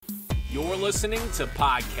You're listening to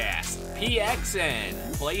Podcast PXN,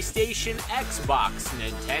 PlayStation, Xbox,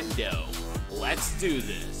 Nintendo. Let's do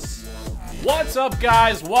this. What's up,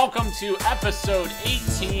 guys? Welcome to episode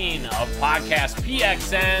 18 of Podcast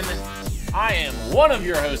PXN. I am one of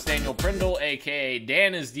your hosts, Daniel Prindle, aka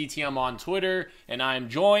Dan is DTM on Twitter, and I'm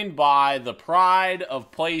joined by the pride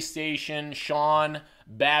of PlayStation, Sean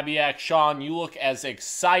Babiak. Sean, you look as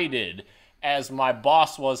excited as my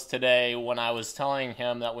boss was today when I was telling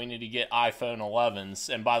him that we need to get iPhone 11s.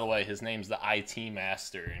 And by the way, his name's the IT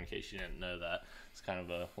master, in case you didn't know that. It's kind of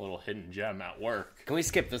a little hidden gem at work. Can we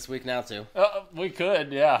skip this week now, too? We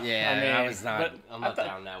could, yeah. Yeah, I'm not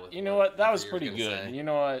down now with you know what? That was pretty good. Say. You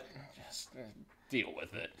know what? Just deal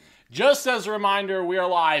with it. Just as a reminder, we are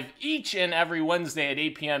live each and every Wednesday at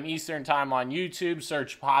 8 p.m. Eastern Time on YouTube.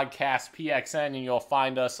 Search Podcast PXN and you'll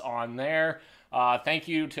find us on there. Thank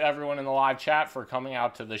you to everyone in the live chat for coming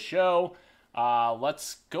out to the show.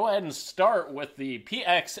 Let's go ahead and start with the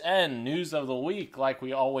PXN news of the week like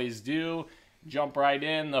we always do. Jump right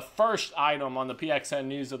in. The first item on the PXN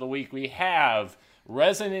news of the week, we have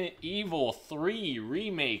Resident Evil 3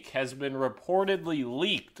 Remake has been reportedly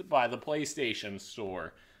leaked by the PlayStation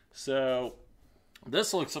Store. So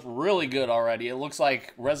this looks really good already. It looks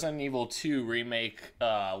like Resident Evil 2 Remake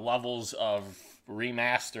levels of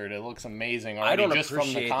remastered. It looks amazing already. I don't just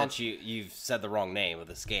appreciate from the that you've said the wrong name of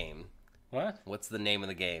this game. What? What's the name of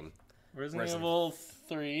the game? Resident Evil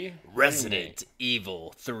 3 Resident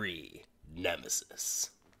Evil 3 Nemesis.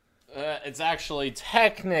 It's actually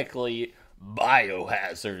technically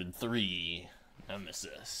Biohazard 3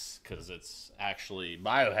 Nemesis, because it's actually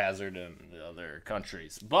Biohazard in the other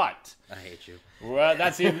countries. But I hate you. Well,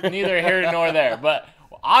 that's neither here nor there. But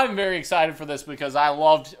I'm very excited for this because I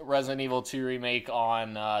loved Resident Evil 2 Remake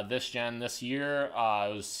on this gen this year.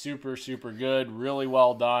 It was super, super good. Really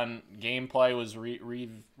well done. Gameplay was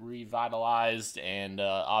revitalized, and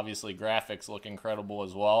obviously graphics look incredible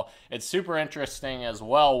as well. It's super interesting as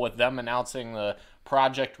well with them announcing the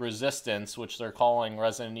Project Resistance, which they're calling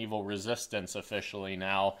Resident Evil Resistance officially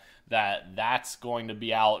now, that's going to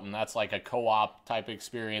be out, and that's like a co-op type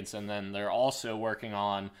experience. And then they're also working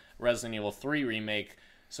on Resident Evil 3 Remake.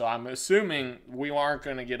 So I'm assuming we aren't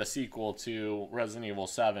going to get a sequel to Resident Evil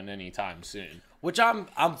 7 anytime soon. Which I'm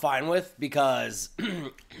fine with, because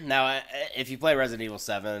now if you play Resident Evil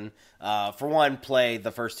 7, for one, play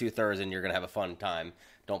the first 2/3 and you're going to have a fun time.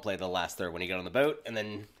 Don't play the last third when you get on the boat, and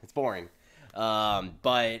then it's boring.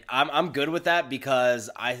 But I'm good with that, because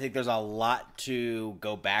I think there's a lot to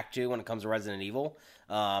go back to when it comes to Resident Evil,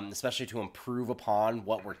 especially to improve upon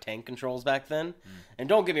what were tank controls back then. And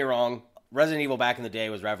don't get me wrong, Resident Evil back in the day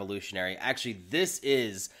was revolutionary. Actually, this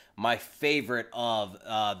is my favorite of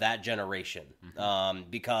that generation,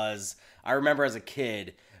 because I remember as a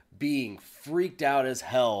kid being freaked out as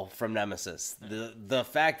hell from Nemesis. The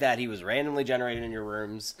fact that he was randomly generated in your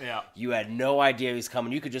rooms. Yeah. You had no idea he was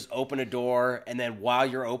coming. You could just open a door, and then while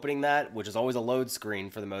you're opening that, which is always a load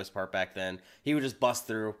screen for the most part back then, he would just bust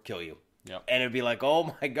through, kill you. Yep. And it'd be like,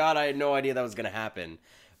 oh my god, I had no idea that was going to happen.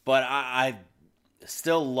 But I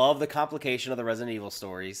still love the complication of the Resident Evil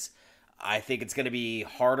stories. I think it's going to be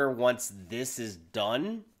harder once this is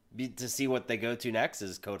done to see what they go to next.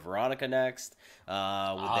 Is Code Veronica next?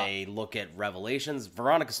 Would they look at Revelations?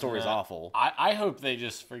 Veronica's story is awful. I hope they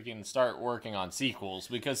just freaking start working on sequels,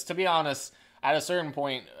 because to be honest, at a certain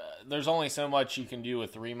point, there's only so much you can do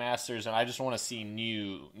with remasters, and I just want to see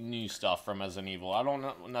new stuff from Resident Evil. I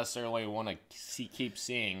don't necessarily want to keep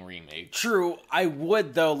seeing remakes. True. I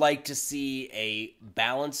would, though, like to see a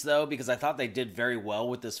balance, though, because I thought they did very well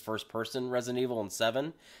with this first-person Resident Evil in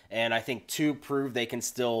 7, and I think 2 proved they can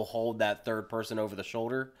still hold that third-person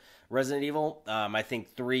over-the-shoulder Resident Evil. I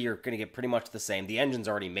think 3, you're going to get pretty much the same. The engine's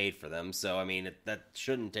already made for them, so, I mean, that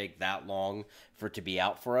shouldn't take that long for it to be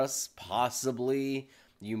out for us. Possibly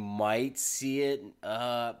you might see it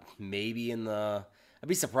maybe in the... I'd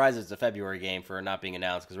be surprised if it's a February game for it not being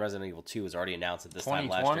announced, because Resident Evil 2 was already announced at this time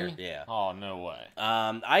last year. Yeah. Oh, no way.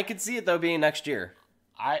 I could see it, though, being next year.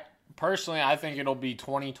 Personally, I think it'll be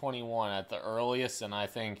 2021 at the earliest, and I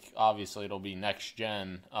think, obviously, it'll be next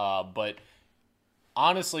gen. But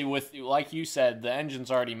honestly, with, like you said, the engine's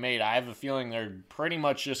already made. I have a feeling they're pretty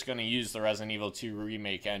much just going to use the Resident Evil 2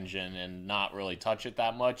 Remake engine and not really touch it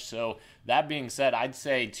that much. So, that being said, I'd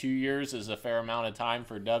say 2 years is a fair amount of time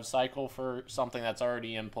for dev cycle for something that's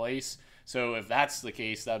already in place. So, if that's the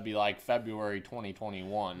case, that'd be like February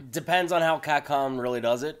 2021. Depends on how Capcom really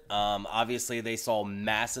does it. Obviously, they saw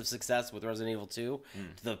massive success with Resident Evil 2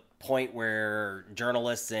 to the point where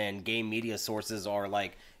journalists and game media sources are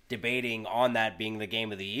like debating on that being the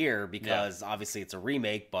game of the year, because obviously it's a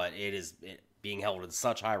remake, but it being held in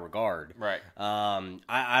such high regard. Right.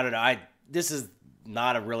 I don't know. This is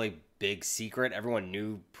not a really big secret. Everyone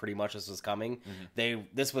knew pretty much this was coming.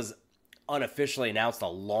 This was unofficially announced a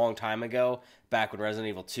long time ago, back when Resident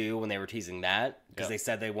Evil 2, when they were teasing that, because they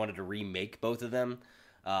said they wanted to remake both of them.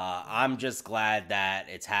 I'm just glad that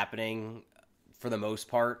it's happening for the most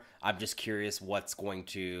part. I'm just curious what's going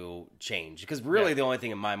to change, because really the only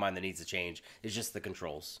thing in my mind that needs to change is just the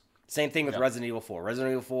controls. Same thing with Resident Evil 4.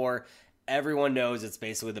 Resident Evil 4, everyone knows it's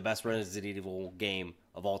basically the best Resident Evil game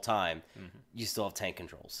of all time. You still have tank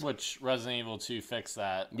controls. Which Resident Evil 2 fixed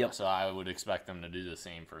that, so I would expect them to do the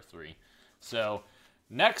same for 3. So,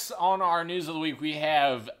 next on our news of the week, we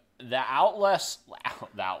have the Outlast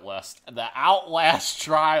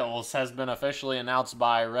Trials has been officially announced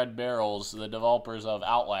by Red Barrels, the developers of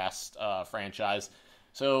Outlast franchise.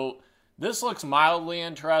 So, this looks mildly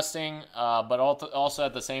interesting, but also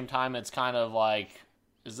at the same time, it's kind of like,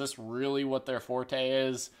 is this really what their forte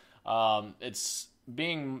is? It's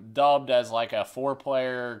being dubbed as like a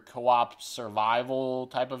 4-player co-op survival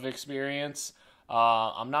type of experience.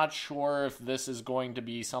 I'm not sure if this is going to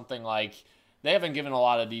be something like, they haven't given a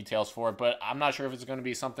lot of details for it, but I'm not sure if it's going to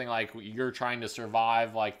be something like you're trying to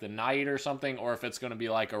survive like the night or something, or if it's going to be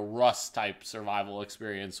like a Rust type survival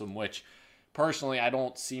experience, in which personally I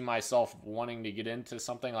don't see myself wanting to get into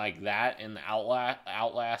something like that in the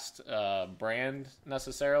Outlast brand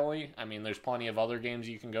necessarily. I mean, there's plenty of other games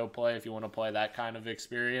you can go play if you want to play that kind of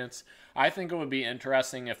experience. I think it would be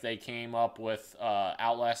interesting if they came up with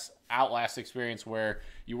Outlast experience where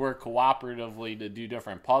you work cooperatively to do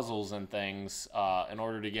different puzzles and things in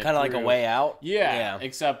order to get kind of like a Way Out. Yeah,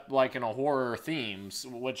 except like in a horror themes,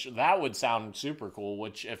 which that would sound super cool.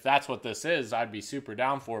 Which if that's what this is, I'd be super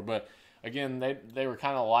down for. But again, they were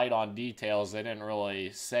kind of light on details. They didn't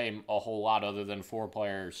really say a whole lot other than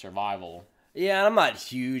 4-player survival. Yeah, I'm not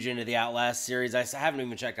huge into the Outlast series. I haven't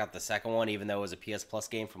even checked out the second one, even though it was a PS Plus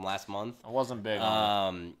game from last month. I wasn't big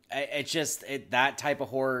on it. It's just, that type of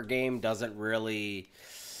horror game doesn't really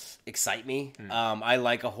excite me. I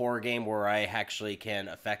like a horror game where I actually can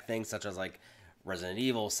affect things, such as like Resident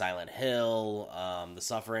Evil, Silent Hill, The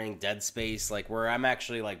Suffering, Dead Space, like where I'm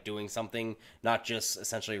actually like doing something, not just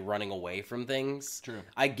essentially running away from things. True.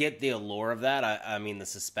 I get the allure of that. I mean, the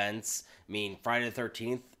suspense. I mean, Friday the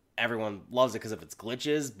 13th, everyone loves it because of its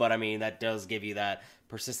glitches, but I mean, that does give you that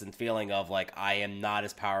persistent feeling of like, I am not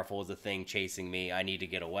as powerful as the thing chasing me. I need to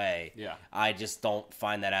get away. Yeah. I just don't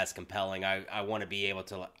find that as compelling. I want to be able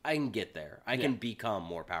to, I can get there. I can become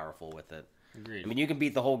more powerful with it. Agreed. I mean, you can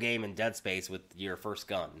beat the whole game in Dead Space with your first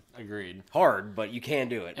gun. Agreed. Hard, but you can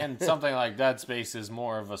do it. And something like Dead Space is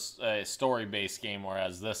more of a story-based game,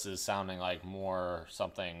 whereas this is sounding like more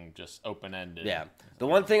something just open-ended. Yeah. The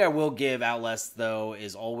one thing I will give Outlast, though,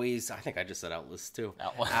 is always... I think I just said Outlast, too.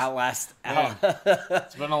 Outlast.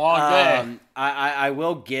 It's been a long day. I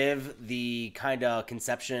will give the kind of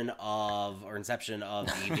inception of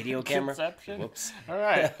the video camera. Conception? Whoops. All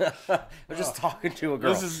right. I'm just talking to a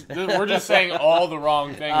girl. We're just saying all the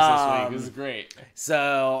wrong things this week. This is great.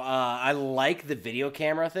 So I like the video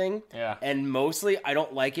camera thing. Yeah. And mostly I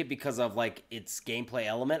don't like it because of like its gameplay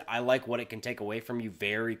element. I like what it can take away from you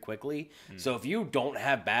very quickly. So if you don't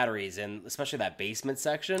have batteries, and especially that basement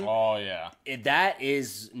section, oh yeah, that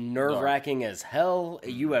is nerve-wracking as hell.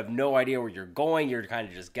 You have no idea where you're going. You're kind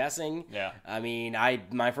of just guessing. Yeah. I mean,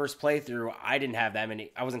 my first playthrough, I didn't have that many.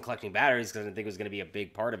 I wasn't collecting batteries because I didn't think it was going to be a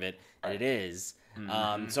big part of it, and it is.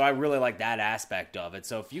 So I really like that aspect of it.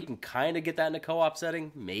 So if you can kind of get that in a co-op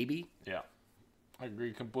setting, maybe. Yeah, I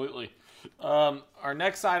agree completely. Our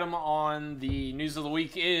next item on the news of the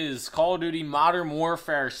week is Call of Duty Modern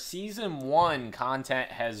Warfare Season 1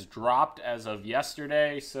 content has dropped as of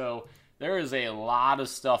yesterday, so there is a lot of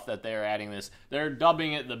stuff that they're adding this. They're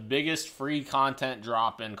dubbing it the biggest free content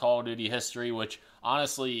drop in Call of Duty history, which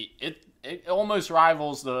honestly, it almost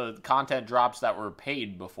rivals the content drops that were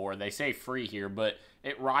paid before. They say free here, but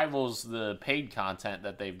it rivals the paid content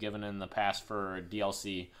that they've given in the past for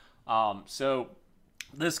DLC. So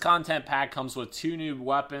this content pack comes with 2 new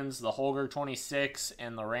weapons, the Holger 26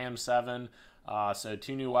 and the Ram 7. So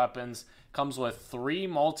 2 new weapons. Comes with 3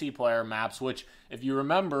 multiplayer maps, which, if you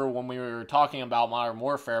remember when we were talking about Modern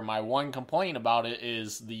Warfare, my one complaint about it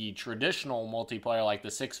is the traditional multiplayer, like the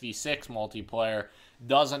 6v6 multiplayer,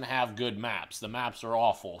 doesn't have good maps. The maps are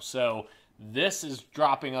awful. So this is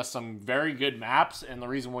dropping us some very good maps, and the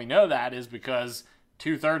reason we know that is because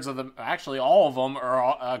 2/3 of them, actually all of them,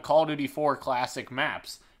 are Call of Duty 4 classic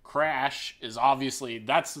maps. Crash is obviously,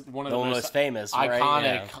 that's one of the most famous, iconic right?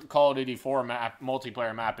 Yeah. Call of Duty 4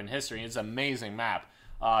 multiplayer map in history. It's an amazing map.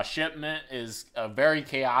 Shipment is a very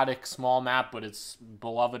chaotic small map, but it's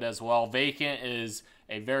beloved as well. Vacant is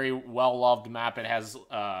a very well-loved map. It has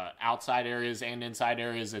outside areas and inside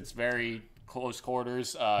areas. It's very close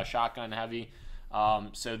quarters, shotgun heavy.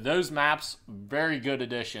 So those maps, very good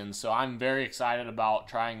additions. So I'm very excited about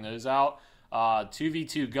trying those out.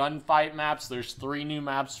 2v2 gunfight maps, there's 3 new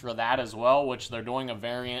maps for that as well, which they're doing a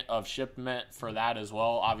variant of Shipment for that as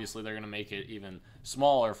well. Obviously, they're going to make it even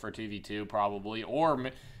smaller for 2v2 probably,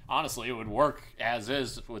 or honestly, it would work as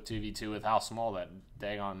is with 2v2 with how small that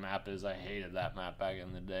daggone map is. I hated that map back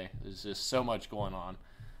in the day. There's just so much going on.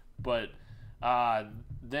 But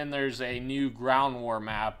then there's a new ground war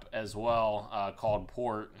map as well called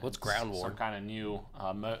Port. What's ground war? Some kind of new.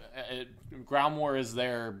 Ground war is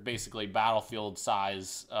their basically battlefield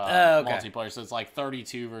size multiplayer. So it's like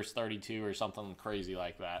 32 versus 32 or something crazy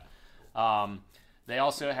like that. They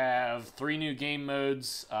also have 3 new game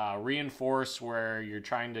modes. Reinforce, where you're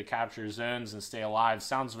trying to capture zones and stay alive.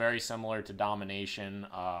 Sounds very similar to Domination.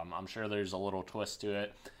 I'm sure there's a little twist to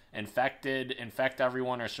it. Infected, infect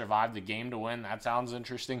everyone or survive the game to win. That sounds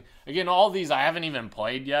interesting. Again, all these I haven't even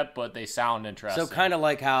played yet, but they sound interesting. So kind of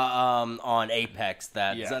like how on Apex,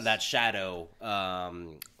 Yes. that shadow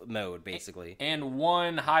mode, basically. And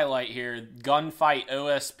one highlight here, Gunfight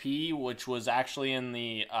OSP, which was actually in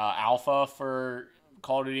the alpha for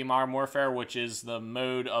Call of Duty Modern Warfare, which is the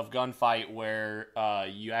mode of gunfight where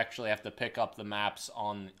you actually have to pick up the maps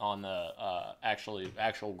on the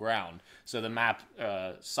actual ground. So the map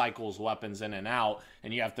cycles weapons in and out,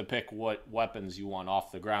 and you have to pick what weapons you want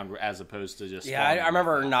off the ground as opposed to just... Yeah, I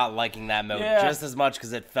remember not liking that mode just as much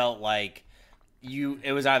because it felt like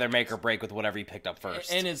it was either make or break with whatever you picked up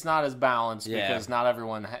first. And it's not as balanced because not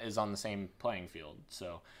everyone is on the same playing field.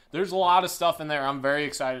 So there's a lot of stuff in there. I'm very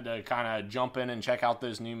excited to kind of jump in and check out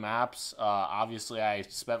those new maps. Obviously, I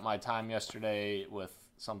spent my time yesterday with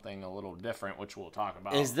something a little different, which we'll talk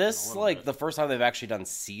about. Is this like the first time they've actually done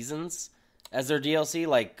seasons as their DLC?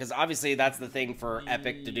 Like, because obviously that's the thing for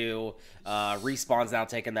Epic to do. Respawn's now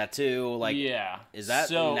taking that too. Like, is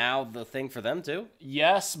that now the thing for them too?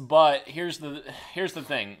 Yes, but here's the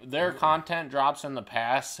thing. Their content drops in the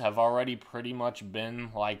past have already pretty much been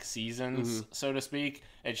like seasons, so to speak.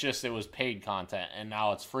 It's just it was paid content, and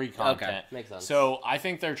now it's free content. Okay, makes sense. So I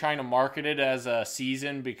think they're trying to market it as a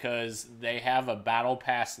season because they have a battle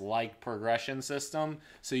pass-like progression system,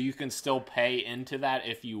 so you can still pay into that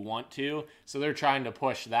if you want to. So they're trying to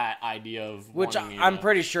push that idea of which I'm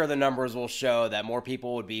pretty sure the numbers will show that more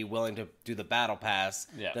people would be willing to do the battle pass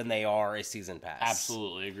than they are a season pass.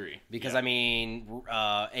 Absolutely agree. Because I mean,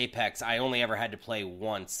 Apex, I only ever had to play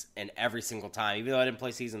once, and every single time, even though I didn't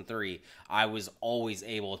play season 3, I was always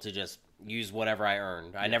able to just use whatever I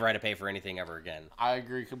earned. I never had to pay for anything ever again. I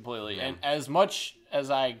agree completely. And as much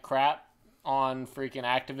as I crap on freaking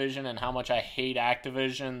Activision and how much I hate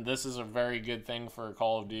Activision, this is a very good thing for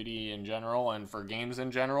Call of Duty in general and for games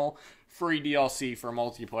in general. Free DLC for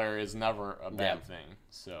multiplayer is never a bad thing.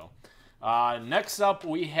 So next up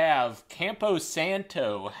we have Campo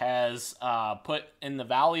Santo has put In the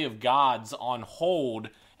Valley of Gods on hold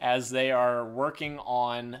as they are working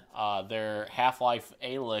on their Half-Life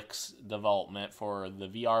Alyx development for the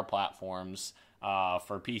VR platforms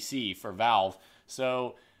for PC, for Valve.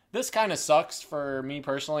 So this kind of sucks for me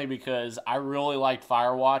personally because I really liked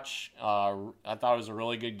Firewatch. I thought it was a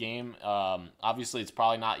really good game. Obviously, it's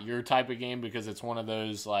probably not your type of game because it's one of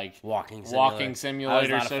those like walking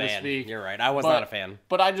simulators, so to speak. You're right. I was not a fan.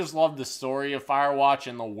 But I just loved the story of Firewatch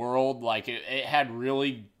and the world. Like it had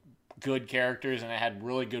really good characters and it had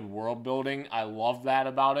really good world building. I love that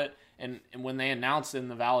about it. And when they announced In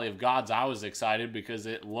the Valley of Gods, I was excited because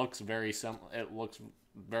it looks very It looks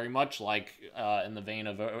very much like in the vein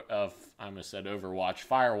of I almost said Overwatch,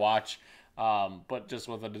 Firewatch, but just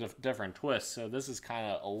with a different twist. So this is kind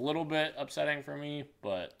of a little bit upsetting for me,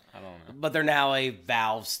 but I don't know. But they're now a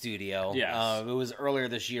Valve studio. Yes. It was earlier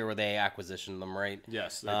this year where they acquisitioned them, right?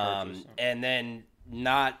 Yes. They purchased them. And then,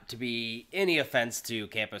 not to be any offense to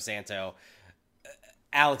Campo Santo,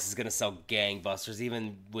 Alyx is going to sell gangbusters,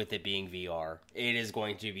 even with it being VR. It is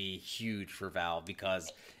going to be huge for Valve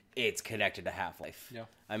because it's connected to Half-Life. Yeah.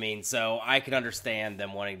 I mean, so I can understand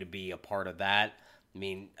them wanting to be a part of that. I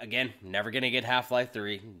mean, again, never going to get Half-Life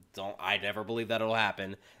 3. I never believe that it'll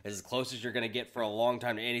happen. It's as close as you're going to get for a long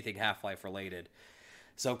time to anything Half-Life related.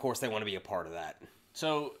 So, of course, they want to be a part of that.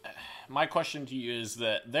 So, my question to you is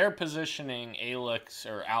that they're positioning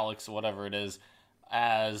Alyx, whatever it is,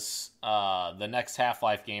 as the next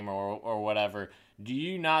Half-Life game or whatever. Do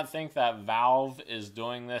you not think that Valve is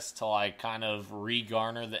doing this to like kind of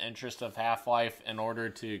re-garner the interest of Half-Life in order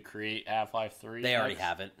to create Half-Life 3? They already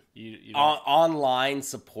have it. You don't... Online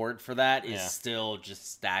support for that is Yeah. still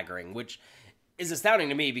just staggering, which is astounding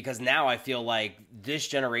to me because now I feel like this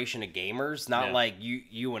generation of gamers, not Yeah. like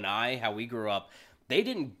you and I, how we grew up, they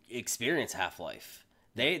didn't experience Half-Life.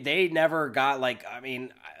 They never got, like, I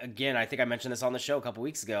mean, again, I think I mentioned this on the show a couple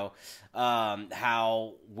weeks ago,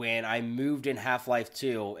 how when I moved in Half-Life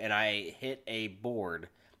 2 and I hit a board,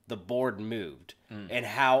 the board moved, and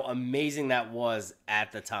how amazing that was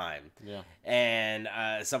at the time. Yeah. And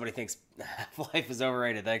somebody thinks Half-Life is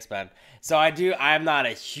overrated. Thanks, Ben. So I'm not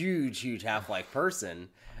a huge Half-Life person,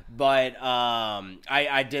 but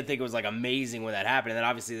I did think it was, like, amazing when that happened. And then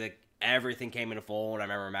obviously, like, everything came into fold. I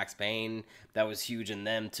remember Max Payne, that was huge in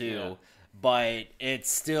them too. Yeah. But it's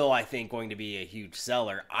still, I think, going to be a huge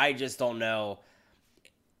seller. I just don't know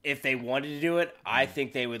if they wanted to do it. I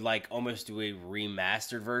think they would like almost do a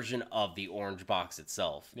remastered version of the orange box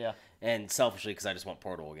itself. Yeah. And selfishly, because I just want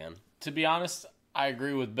Portal again. To be honest, I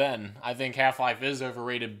agree with Ben. I think Half-Life is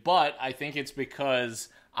overrated, but I think it's because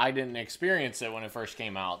I didn't experience it when it first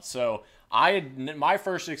came out. So my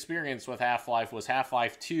first experience with Half-Life was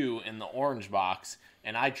Half-Life 2 in the orange box,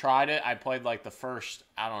 and I tried it. I played like the first,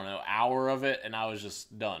 I don't know, hour of it, and I was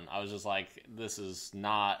just done. I was just like, this is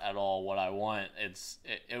not at all what I want.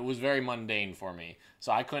 It was very mundane for me.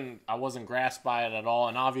 So I wasn't grasped by it at all,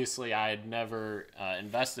 and obviously I had never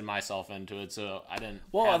invested myself into it, so I didn't.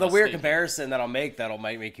 Well, have the a weird stake. comparison that I'll make that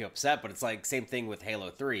might make you upset, but it's like same thing with Halo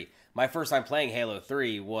 3. My first time playing Halo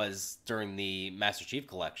 3 was during the Master Chief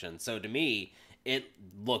Collection, so to me, it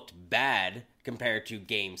looked bad compared to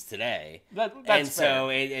games today. That's and fair. so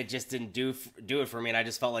it just didn't do it for me, and I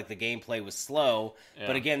just felt like the gameplay was slow. Yeah.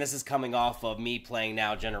 But again, this is coming off of me playing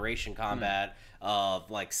now Generation Combat of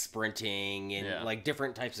like sprinting and Yeah. like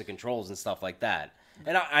different types of controls and stuff like that.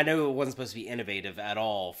 And I know it wasn't supposed to be innovative at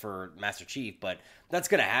all for Master Chief, but that's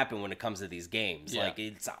going to happen when it comes to these games. Yeah. Like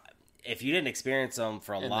it's if you didn't experience them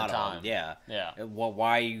for a In the lot of time. them, Yeah. well,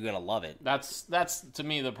 why are you going to love it? That's to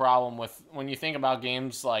me the problem with when you think about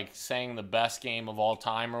games like saying the best game of all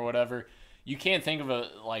time or whatever. You can't think of a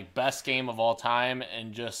like best game of all time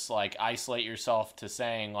and just like isolate yourself to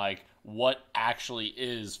saying like what actually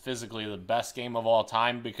is physically the best game of all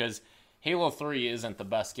time, because Halo 3 isn't the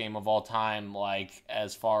best game of all time, like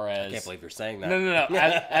as far as I can't believe you're saying that. No.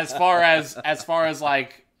 As far as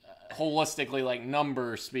like holistically, like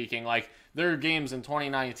number speaking, like there are games in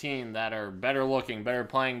 2019 that are better looking, better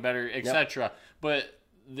playing, better, etc. But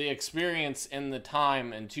the experience in the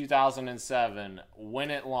time in 2007 when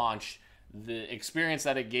it launched, the experience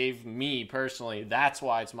that it gave me personally, that's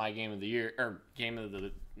why it's my game of the year, or game of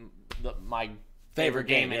my favorite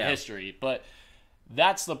game in history. But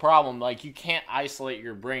that's the problem. Like, you can't isolate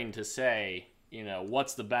your brain to say, you know,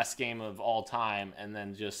 what's the best game of all time and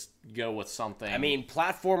then just go with something. I mean,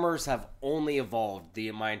 platformers have only evolved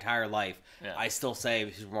my entire life. Yeah. I still say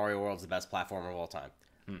Super Mario World is the best platformer of all time.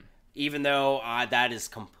 Even though that is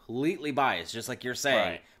completely biased, just like you're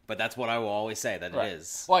saying. Right. But that's what I will always say, that Right. it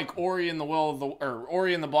is. Like Ori and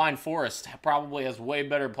the Blind Forest probably has way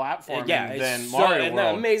better platforming than Mario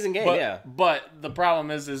World. Amazing game, But the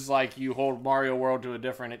problem is like you hold Mario World to a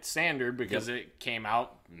different standard because it came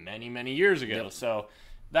out many years ago. Yep. So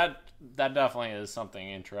that definitely is something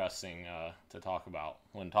interesting to talk about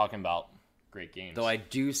when talking about great games. Though I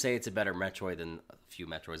do say it's a better Metroid than a few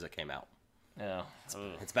Metroids that came out. Yeah.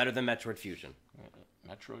 It's better than Metroid Fusion.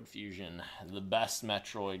 Metroid Fusion, the best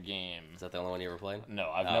Metroid game. Is that the only one you ever played? No,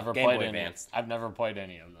 I've Oh, never Game played Boy any. Advance. I've never played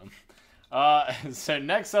any of them. So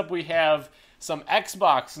next up we have some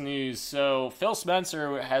Xbox news. So Phil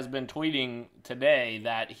Spencer has been tweeting today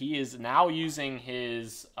that he is now using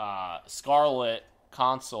his Scarlett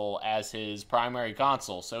console as his primary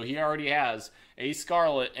console. So he already has a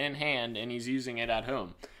Scarlett in hand and he's using it at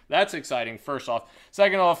home. That's exciting, first off.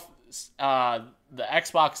 Second off, the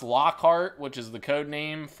Xbox Lockhart, which is the code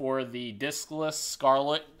name for the discless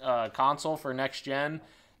Scarlett console for next gen,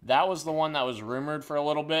 that was the one that was rumored for a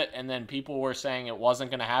little bit, and then people were saying it wasn't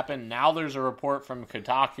going to happen. Now there's a report from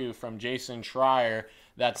Kotaku from Jason Schreier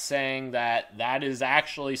that's saying that that is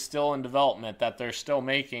actually still in development, that they're still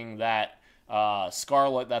making that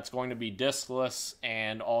Scarlett that's going to be discless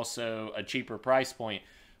and also a cheaper price point,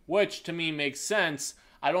 which to me makes sense.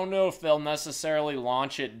 I don't know if they'll necessarily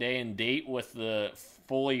launch it day and date with the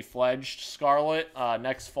fully fledged Scarlett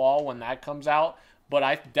next fall when that comes out, but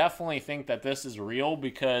I definitely think that this is real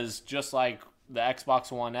because just like the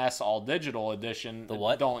Xbox One S All Digital Edition, the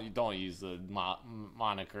what? Don't use the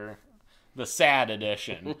moniker. the sad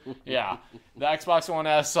edition. Yeah, the Xbox One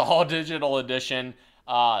S all digital edition.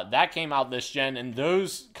 That came out this gen, and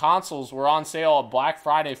those consoles were on sale at Black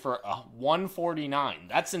Friday for $149.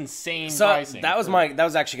 That's insane pricing. That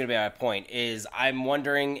was actually going to be my point. Is I'm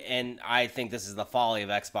wondering, and I think this is the folly of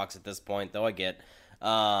Xbox at this point, though I get,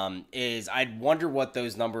 is I'd wonder what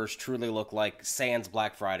those numbers truly look like sans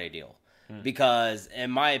Black Friday deal, because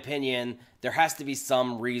in my opinion, there has to be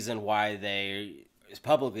some reason why they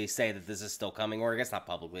publicly say that this is still coming, or I guess not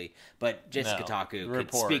publicly, but Jason Kotaku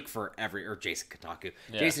could speak for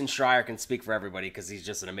Jason Schreier can speak for everybody because he's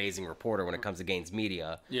just an amazing reporter when it comes to games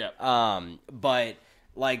media. Yeah. But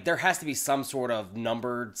like there has to be some sort of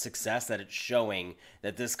numbered success that it's showing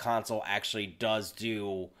that this console actually does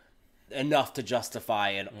do enough to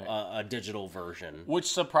justify a digital version. Which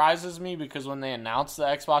surprises me because when they announced the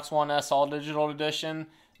Xbox One S all digital edition,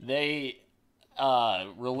 they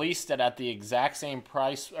released it at the exact same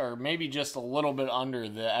price, or maybe just a little bit under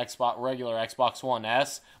the regular Xbox One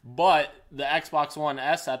S, but the Xbox One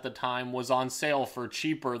S at the time was on sale for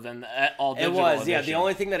cheaper than the all digital edition. Yeah. The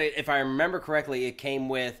only thing that, if I remember correctly, it came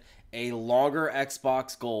with a longer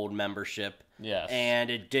Xbox Gold membership. Yes. And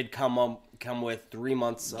it did come with 3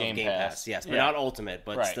 months of Game Pass. Yes, but not Ultimate,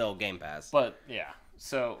 but still Game Pass. But, yeah.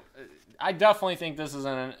 So I definitely think this is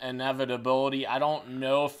an inevitability. I don't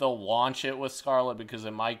know if they'll launch it with Scarlet because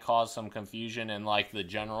it might cause some confusion in like the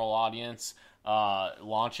general audience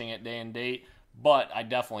launching it day and date. But I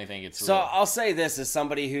definitely think it's so. I'll say this as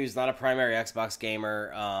somebody who's not a primary Xbox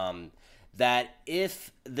gamer, that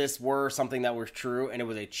if this were something that was true and it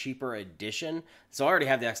was a cheaper edition, so I already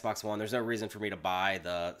have the Xbox One. There's no reason for me to buy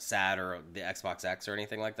the SAT or the Xbox X or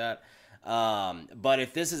anything like that. But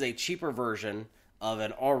if this is a cheaper version of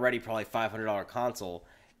an already probably $500 console,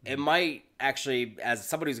 it might actually, as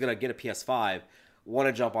somebody who's going to get a PS5, want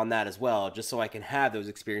to jump on that as well, just so I can have those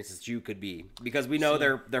experiences you could be. Because we know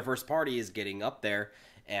their first party is getting up there,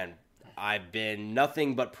 and I've been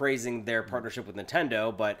nothing but praising their partnership with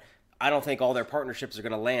Nintendo, but I don't think all their partnerships are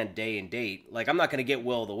going to land day and date. Like, I'm not going to get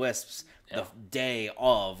Will-o'-the-Wisps the day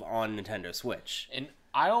of on Nintendo Switch. And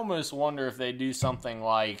I almost wonder if they do something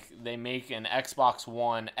like they make an Xbox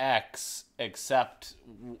One X except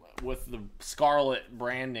with the Scarlet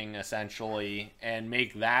branding essentially and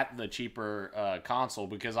make that the cheaper console,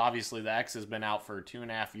 because obviously the X has been out for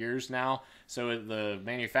 2.5 years now, so the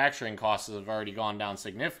manufacturing costs have already gone down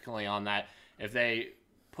significantly on that. If they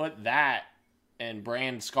put that and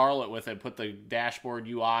brand Scarlet with it, put the dashboard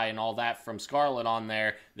UI and all that from Scarlet on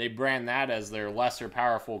there, they brand that as their lesser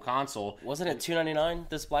powerful console. Wasn't it $299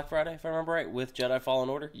 this Black Friday, if I remember right, with Jedi Fallen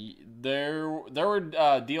Order? There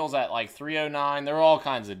were deals at like $309. There were all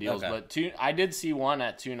kinds of deals, but I did see one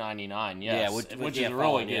at $299. Yes, which is a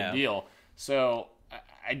really good deal. So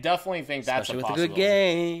I definitely think that's a possibility. With a good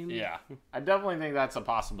game. Yeah, I definitely think that's a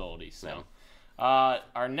possibility. So. Yeah.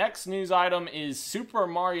 Our next news item is Super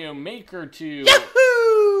Mario Maker 2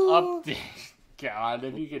 update. God,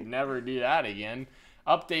 if you could never do that again.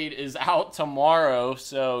 Update is out tomorrow,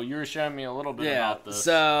 so you were showing me a little bit about this.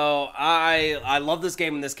 So I love this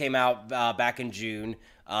game when this came out back in June.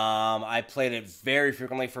 I played it very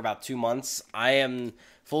frequently for about 2 months. I am,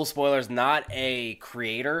 full spoilers, not a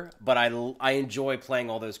creator, but I enjoy playing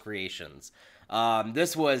all those creations.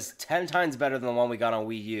 This was 10 times better than the one we got on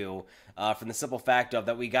Wii U, from the simple fact of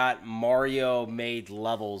that we got Mario-made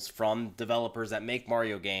levels from developers that make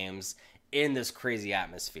Mario games in this crazy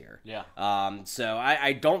atmosphere. Yeah. So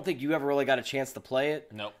I don't think you ever really got a chance to play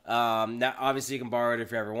it. Nope. Now, obviously, you can borrow it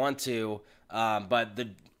if you ever want to, but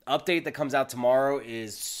the update that comes out tomorrow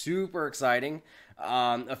is super exciting.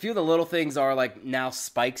 A few of the little things are, like, now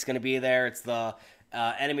Spike's going to be there. It's the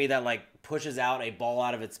enemy that, like, pushes out a ball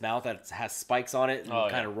out of its mouth that has spikes on it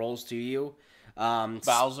and kind of rolls to you.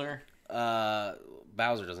 Bowser?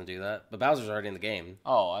 Bowser doesn't do that, but Bowser's already in the game.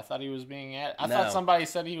 Oh, I thought he was being added. I thought somebody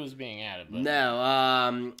said he was being added. But...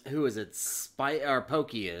 No, who is it?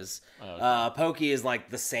 Pokey is. Oh, okay. Pokey is like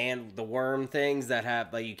the worm things that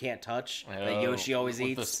have you can't touch that Yoshi always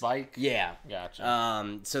eats. With the spike? Yeah.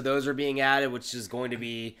 Gotcha. So those are being added, which is going to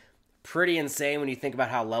be pretty insane when you think about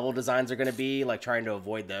how level designs are going to be, like trying to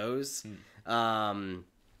avoid those.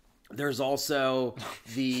 There's also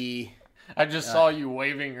the... I just saw you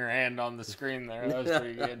waving your hand on the screen there. That was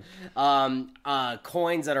pretty good.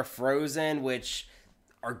 Coins that are frozen, which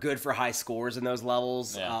are good for high scores in those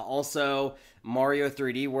levels. Yeah. Also, Mario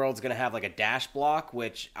 3D World's going to have like a dash block,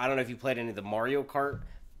 which I don't know if you played any of the Mario Kart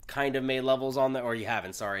kind of made levels on there, or you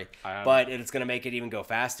haven't, sorry. But it's going to make it even go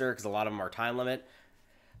faster because a lot of them are time limit.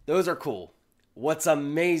 Those are cool. What's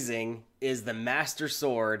amazing is the Master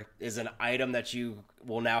Sword is an item that you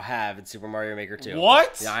will now have in Super Mario Maker 2.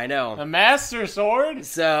 What? Yeah, I know. The Master Sword?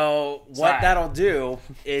 So what that'll do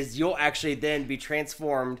is you'll actually then be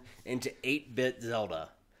transformed into 8-bit Zelda.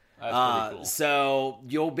 That's pretty cool. So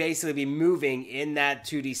you'll basically be moving in that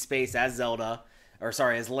 2D space as Zelda,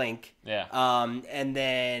 as Link. Yeah. And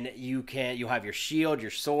then you'll have your shield,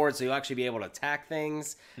 your sword, so you'll actually be able to attack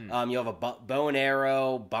things. You'll have a bow and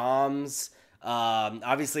arrow, bombs.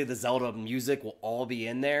 Obviously the Zelda music will all be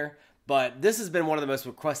in there. But this has been one of the most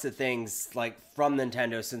requested things from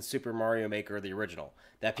Nintendo since Super Mario Maker, the original.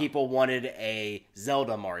 That people wanted a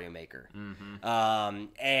Zelda Mario Maker. Mm-hmm.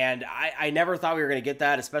 And I never thought we were going to get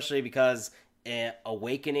that, especially because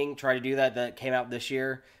Awakening tried to do that came out this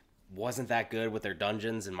year. Wasn't that good with their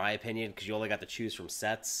dungeons, in my opinion, because you only got to choose from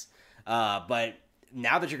sets. But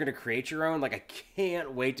now that you're going to create your own, I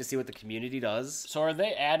can't wait to see what the community does. So are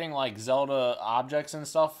they adding Zelda objects and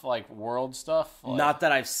stuff, world stuff? Not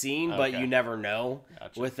that I've seen, but Okay. you never know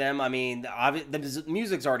Gotcha. with them. I mean, the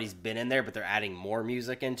music's already been in there, but they're adding more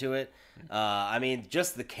music into it. I mean,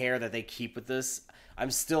 just the care that they keep with this.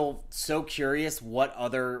 I'm still so curious what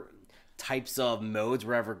other types of modes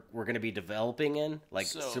we're going to be developing in,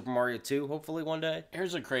 Super Mario 2, hopefully one day.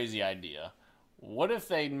 Here's a crazy idea. What if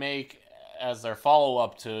they make, as their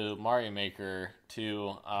follow-up to Mario Maker,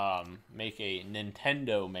 to make a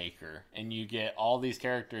Nintendo Maker, and you get all these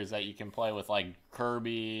characters that you can play with,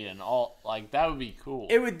 Kirby and all, that would be cool.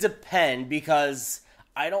 It would depend, because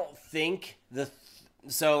I don't think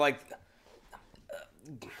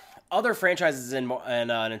other franchises in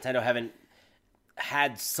Nintendo haven't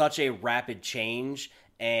had such a rapid change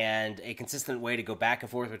and a consistent way to go back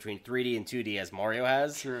and forth between 3D and 2D as Mario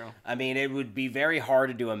has. True. I mean, it would be very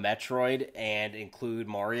hard to do a Metroid and include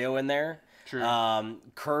Mario in there. True.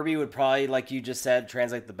 Kirby would probably, like you just said,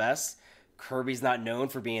 translate the best. Kirby's not known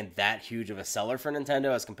for being that huge of a seller for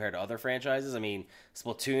Nintendo as compared to other franchises. I mean,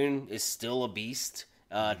 Splatoon is still a beast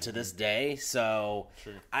to this day, so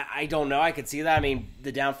Sure. I don't know. I could see that. I mean,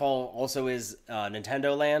 the downfall also is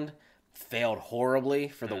Nintendo Land failed horribly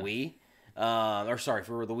for the Wii.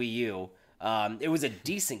 For the Wii U. It was a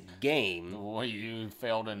decent game. Well, you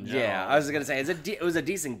failed in general. Yeah, I was going to say, it was a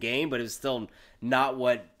decent game, but it was still not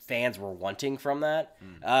what fans were wanting from that.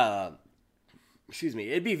 Excuse me.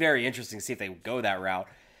 It'd be very interesting to see if they go that route.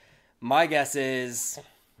 My guess is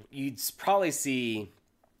you'd probably see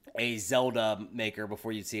a Zelda Maker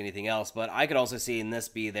before you'd see anything else, but I could also see in this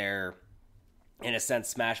be their, in a sense,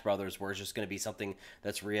 Smash Brothers, where it's just going to be something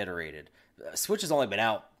that's reiterated. Switch has only been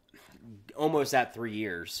out almost at 3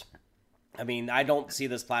 years. I mean, I don't see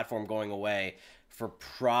this platform going away for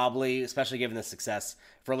probably, especially given the success,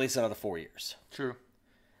 for at least another 4 years. True.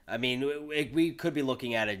 I mean, we could be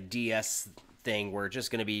looking at a DS thing where it's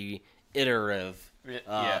just going to be iterative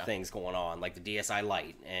things going on, like the DSi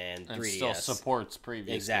Lite and 3DS. And still supports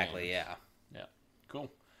previous Exactly, games. yeah. Yeah,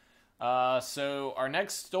 cool. So our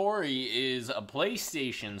next story is a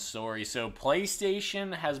PlayStation story. So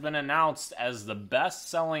PlayStation has been announced as the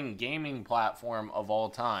best-selling gaming platform of all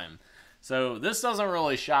time. So this doesn't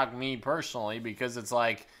really shock me personally, because it's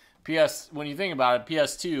when you think about it,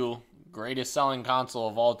 PS2, greatest selling console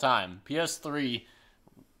of all time. PS3,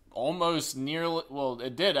 almost nearly,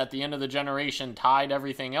 it did at the end of the generation, tied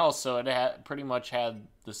everything else, so it pretty much had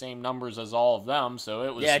the same numbers as all of them, so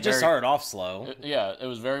it was it just started off slow. It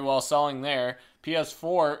was very well selling there.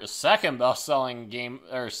 PS4 is second best selling game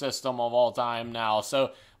or system of all time now.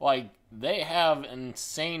 So they have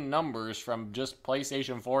insane numbers from just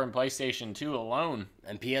PlayStation 4 and PlayStation 2 alone.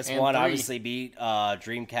 And PS1 And 3. obviously beat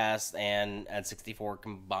Dreamcast and N64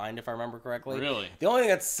 combined, if I remember correctly. Really? The only thing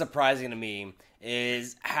that's surprising to me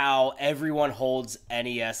is how everyone holds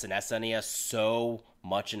NES and SNES so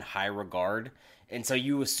much in high regard. And so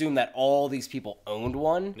you assume that all these people owned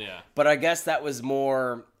one. Yeah. But I guess that was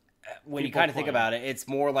more, when you People kind of think playing. about it, it's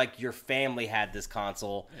more like your family had this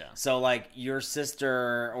console. Yeah. So your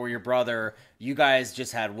sister or your brother, you guys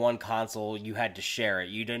just had one console. You had to share it.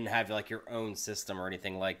 You didn't have your own system or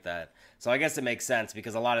anything like that. So I guess it makes sense,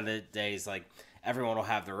 because a lot of the days, everyone will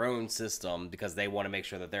have their own system because they want to make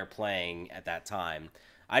sure that they're playing at that time.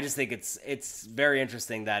 I just think it's very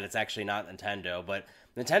interesting that it's actually not Nintendo, but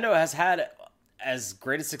Nintendo has had as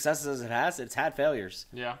great a successes as it has. It's had failures.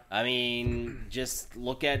 Yeah. I mean, just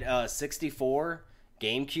look at 64,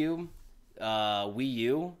 GameCube, Wii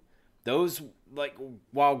U. Those,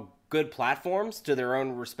 while good platforms to their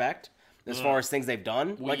own respect, as far as things they've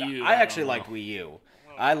done, Wii U, I actually don't liked know. Wii U.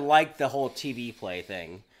 I liked the whole TV play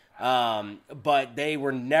thing. But they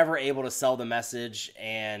were never able to sell the message,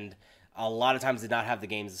 and a lot of times did not have the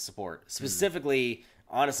games to support. Specifically,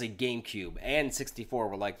 honestly, GameCube and 64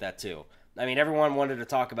 were like that too. I mean, everyone wanted to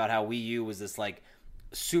talk about how Wii U was this like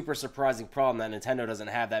super surprising problem that Nintendo doesn't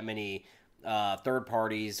have that many third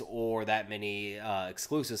parties or that many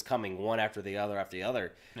exclusives coming one after the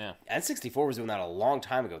other. Yeah. N64 was doing that a long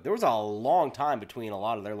time ago. There was a long time between a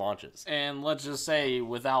lot of their launches. And let's just say,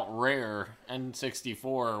 without Rare,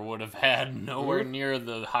 N64 would have had nowhere near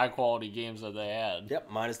the high-quality games that they had. Yep,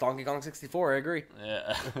 minus Donkey Kong 64, I agree.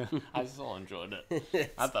 Yeah. I still enjoyed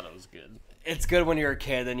it. I thought it was good. It's good when you're a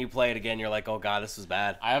kid, then you play it again, you're like, oh god, this was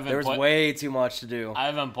bad. There was way too much to do. I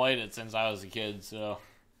haven't played it since I was a kid, so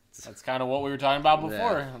that's kind of what we were talking about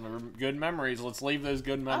before. Yeah. Good memories. Let's leave those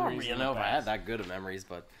good memories. I don't really know if I had that good of memories,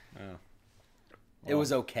 but it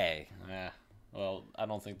was okay. Yeah. Well, I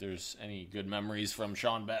don't think there's any good memories from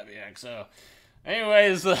Sean Babiak, so...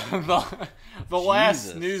 Anyways, the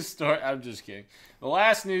last news story... I'm just kidding. The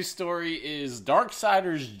last news story is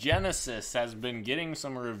Darksiders Genesis has been getting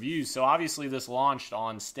some reviews. So obviously this launched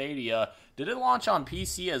on Stadia. Did it launch on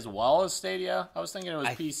PC as well as Stadia? I was thinking it was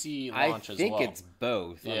PC launch as well. I think it's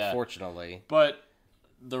both, unfortunately. But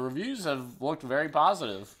the reviews have looked very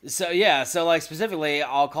positive. So like specifically,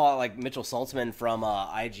 I'll call it like Mitchell Saltzman from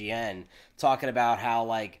IGN talking about how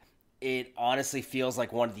like it honestly feels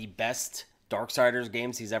like one of the best Darksiders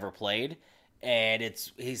games he's ever played, and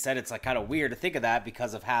he said it's like kind of weird to think of that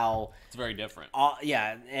because of how it's very different.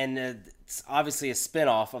 And it's obviously a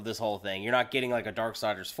spin-off of this whole thing. You're not getting like a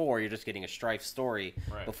Darksiders 4, you're just getting a Strife story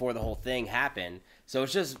before the whole thing happened. So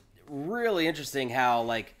it's just really interesting how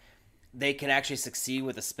like they can actually succeed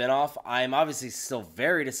with a spin-off. I'm obviously still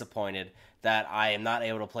very disappointed that I am not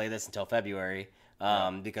able to play this until February.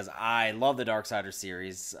 Because I love the Darksiders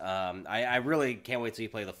series. I really can't wait till you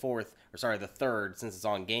play the third, since it's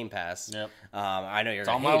on Game Pass. Yep. I know you're it's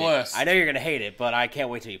gonna on hate my it. list. I know you're gonna hate it, but I can't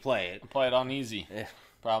wait till you play it. Play it on easy.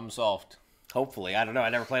 Problem solved. Hopefully, I don't know. I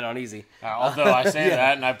never played it on easy. Although I say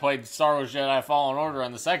that, and I played Star Wars Jedi Fallen Order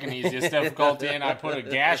on the second easiest difficulty, and I put a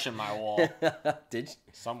gash in my wall. Did you?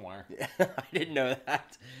 Somewhere. I didn't know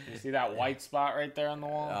that. You see that white spot right there on the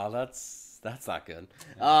wall? Oh, that's not good.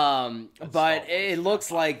 But it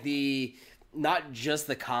looks like not just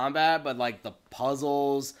the combat, but like the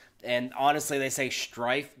puzzles. And honestly, they say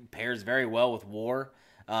Strife pairs very well with War,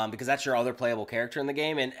 because that's your other playable character in the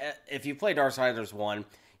game. And if you play Darksiders 1,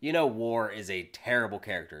 you know War is a terrible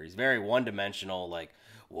character. He's very one-dimensional, like,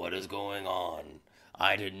 what is going on?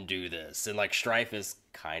 I didn't do this. And like Strife is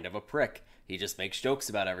kind of a prick. He just makes jokes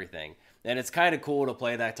about everything. And it's kind of cool to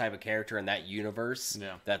play that type of character in that universe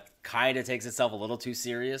that kind of takes itself a little too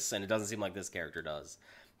serious, and it doesn't seem like this character does.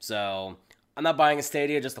 So I'm not buying a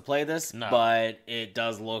Stadia just to play this, but it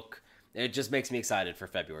just makes me excited for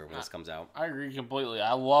February when this comes out. I agree completely.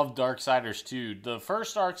 I love Darksiders 2. The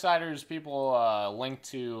first Darksiders, people link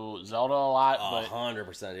to Zelda a lot.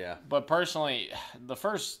 100%, yeah. But personally, the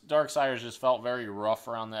first Darksiders just felt very rough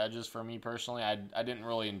around the edges for me personally. I didn't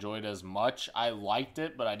really enjoy it as much. I liked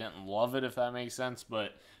it, but I didn't love it, if that makes sense.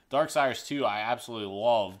 But Darksiders 2, I absolutely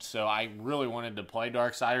loved. So I really wanted to play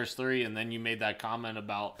Darksiders 3, and then you made that comment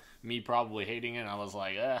about me probably hating it, and I was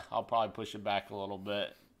like, I'll probably push it back a little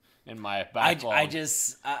bit. In my backlog.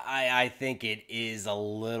 I think it is a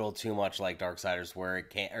little too much like Darksiders, where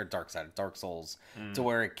it can, or Dark Souls, to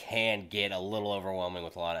where it can get a little overwhelming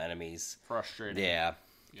with a lot of enemies. Frustrating. Yeah.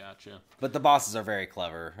 Gotcha. But the bosses are very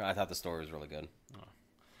clever. I thought the story was really good.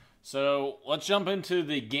 So let's jump into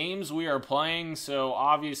the games we are playing. So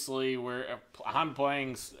obviously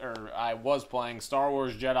I was playing Star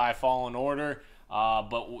Wars Jedi Fallen Order.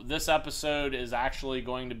 But this episode is actually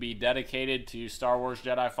going to be dedicated to Star Wars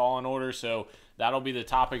Jedi Fallen Order, so that'll be the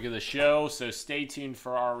topic of the show, so stay tuned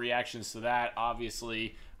for our reactions to that.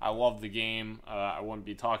 Obviously, I love the game. I wouldn't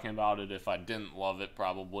be talking about it if I didn't love it,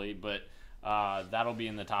 probably, but that'll be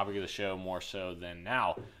in the topic of the show more so than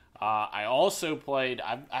now. I also played,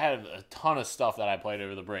 I had a ton of stuff that I played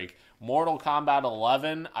over the break. Mortal Kombat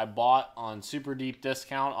 11, I bought on super deep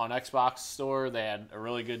discount on Xbox Store. They had a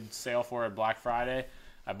really good sale for it Black Friday.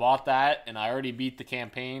 I bought that, and I already beat the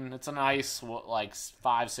campaign. It's a nice,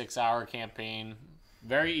 5-6 hour campaign.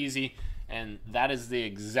 Very easy, and that is the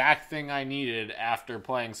exact thing I needed after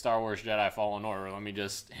playing Star Wars Jedi Fallen Order. Let me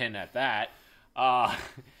just hint at that.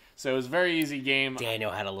 So it was a very easy game.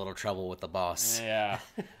 Daniel had a little trouble with the boss. Yeah.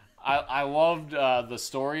 I loved the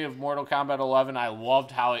story of Mortal Kombat 11. I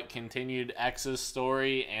loved how it continued X's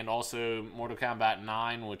story, and also Mortal Kombat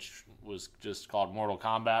 9, which was just called Mortal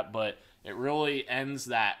Kombat. But it really ends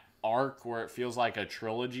that arc where it feels like a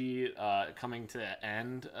trilogy coming to an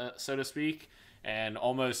end, so to speak. And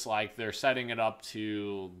almost like they're setting it up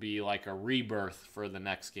to be like a rebirth for the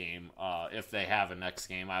next game. If they have a next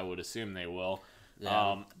game, I would assume they will.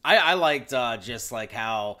 I liked just like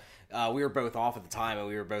how we were both off at the time, and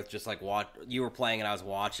we were both just like you were playing and I was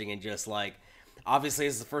watching, and just like obviously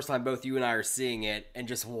this is the first time both you and I are seeing it, and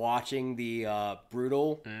just watching the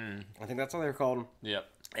brutal. I think that's what they were called. Yep.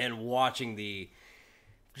 And watching the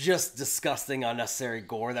just disgusting, unnecessary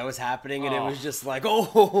gore that was happening, and it was just like, I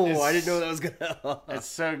didn't know that was gonna. It's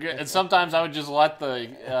so good. And sometimes I would just let the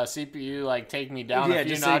CPU like take me down a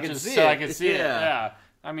few notches so I could see it. Yeah.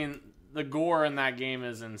 I mean, the gore in that game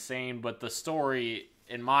is insane, but the story,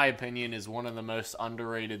 in my opinion, is one of the most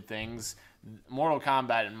underrated things. Mortal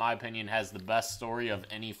Kombat, in my opinion, has the best story of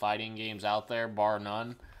any fighting games out there, bar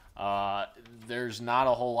none. There's not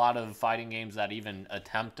a whole lot of fighting games that even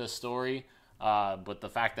attempt a story. But the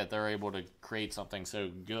fact that they're able to create something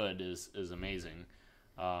so good is amazing.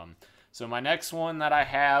 So my next one that I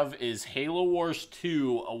have is Halo Wars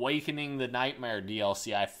 2 Awakening the Nightmare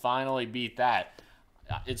DLC. I finally beat that.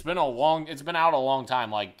 It's been out a long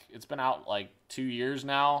time. Like, it's been out like 2 years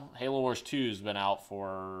now. Halo Wars 2 has been out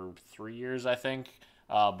for 3 years, I think.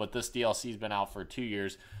 But this DLC's been out for 2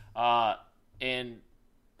 years. And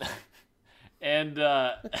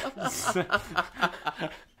That's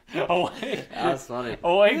funny.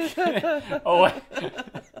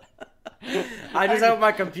 I just opened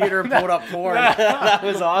my computer and pulled up porn. That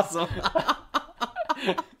was awesome.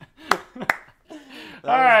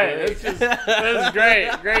 All right, this is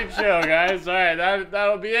great. Great show, guys. All right,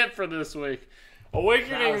 that'll be it for this week.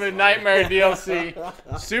 Awakening the Nightmare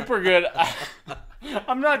DLC, super good.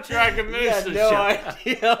 I'm not sure I can finish this show.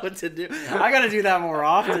 Idea what to do. I got to do that more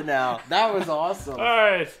often now. That was awesome. All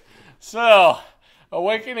right, so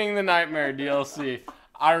Awakening the Nightmare DLC.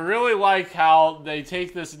 I really like how they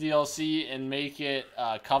take this DLC and make it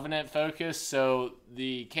Covenant focused. So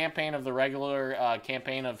the campaign of the regular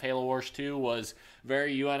campaign of Halo Wars 2 was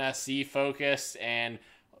very UNSC focused, and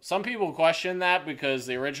some people question that because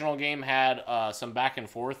the original game had some back and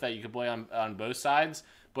forth that you could play on both sides.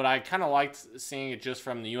 But I kind of liked seeing it just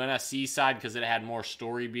from the UNSC side because it had more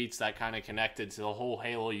story beats that kind of connected to the whole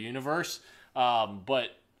Halo universe. But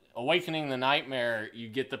Awakening the Nightmare, you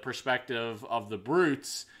get the perspective of the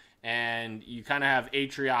brutes, and you kind of have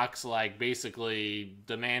Atriox like basically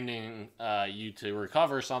demanding you to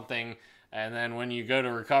recover something, and then when you go to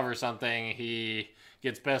recover something, he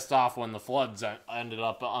gets pissed off when the floods ended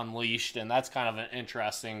up unleashed, and that's kind of an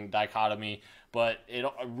interesting dichotomy. But it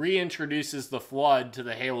reintroduces the Flood to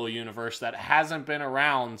the Halo universe that hasn't been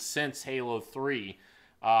around since Halo 3,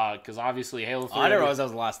 because obviously Halo 3... I didn't realize that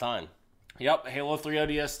was the last time. Yep, Halo 3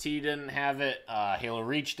 ODST didn't have it, Halo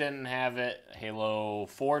Reach didn't have it, Halo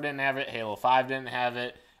 4 didn't have it, Halo 5 didn't have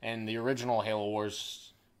it, and the original Halo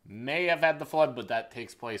Wars may have had the Flood, but that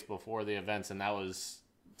takes place before the events, and that was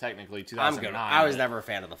technically 2009. I was never a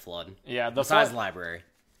fan of the Flood. Yeah, besides Library.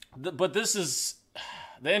 But this is...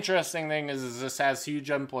 The interesting thing is this has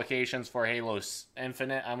huge implications for Halo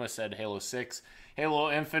Infinite. I almost said Halo 6.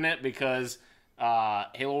 Halo Infinite, because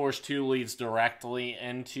Halo Wars 2 leads directly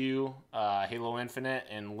into Halo Infinite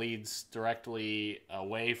and leads directly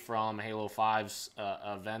away from Halo 5's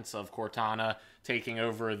events of Cortana taking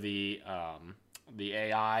over the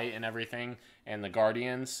AI and everything, and the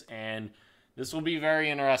Guardians. And this will be very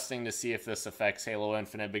interesting to see if this affects Halo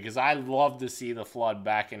Infinite, because I love to see the Flood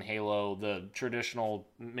back in Halo, the traditional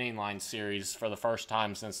mainline series, for the first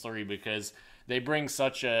time since 3, because they bring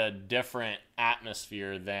such a different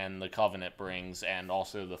atmosphere than the Covenant brings, and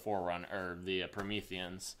also the Forerunner, or the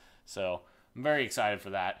Prometheans. So I'm very excited for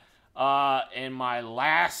that. And my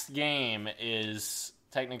last game is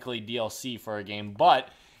technically DLC for a game, but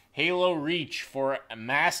Halo Reach for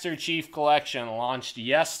Master Chief Collection launched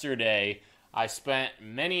yesterday. I spent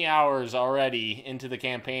many hours already into the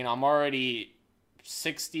campaign. I'm already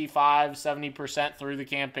 65-70% through the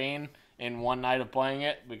campaign in one night of playing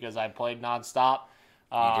it because I played nonstop.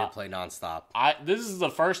 You did play nonstop. This is the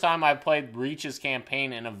first time I played Reach's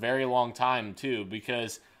campaign in a very long time, too,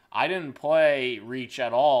 because I didn't play Reach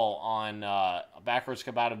at all on backwards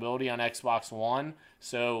compatibility on Xbox One.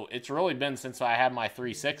 So it's really been since I had my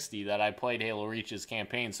 360 that I played Halo Reach's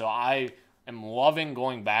campaign. So I am loving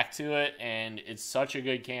going back to it, and it's such a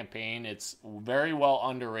good campaign. It's very well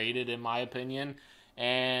underrated, in my opinion,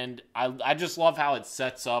 and I just love how it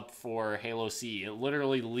sets up for Halo CE. It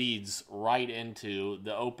literally leads right into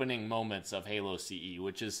the opening moments of Halo CE,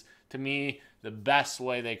 which is, to me, the best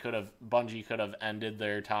way Bungie could have ended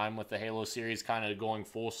their time with the Halo series, kind of going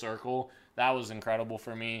full circle. That was incredible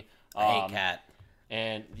for me. I hate Kat.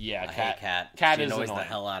 And yeah, I hate Kat. Kat is annoying. The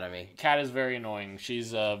hell out of me. Kat is very annoying.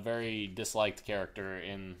 She's a very disliked character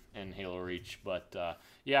in Halo Reach. But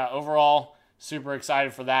yeah, overall, super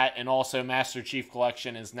excited for that. And also, Master Chief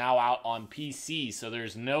Collection is now out on PC, so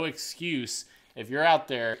there's no excuse. If you're out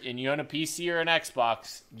there and you own a PC or an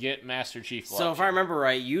Xbox, get Master Chief Collection. So if I remember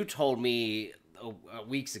right, you told me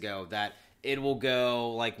weeks ago that it will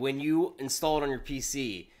go, like, when you install it on your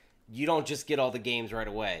PC, you don't just get all the games right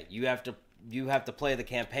away. You have to play the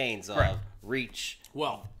campaigns of Reach,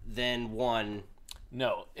 then 1.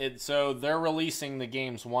 No, so they're releasing the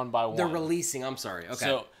games one by one. They're releasing, I'm sorry.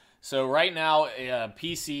 Okay. So right now,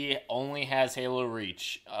 PC only has Halo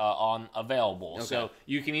Reach available. Okay. So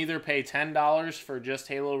you can either pay $10 for just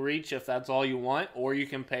Halo Reach if that's all you want, or you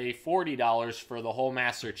can pay $40 for the whole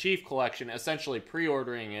Master Chief Collection, essentially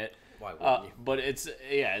pre-ordering it. Why wouldn't you? But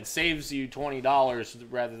it saves you $20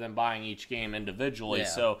 rather than buying each game individually. Yeah.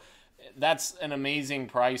 So that's an amazing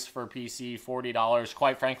price for PC, $40.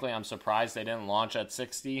 Quite frankly, I'm surprised they didn't launch at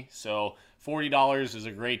 $60. So $40 is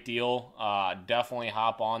a great deal. Definitely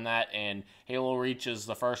hop on that. And Halo Reach is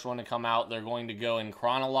the first one to come out. They're going to go in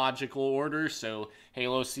chronological order. So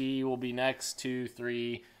Halo C will be next, 2,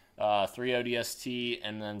 3, 3 ODST,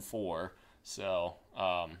 and then 4. So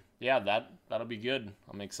that'll be good.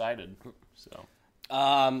 I'm excited. So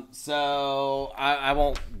I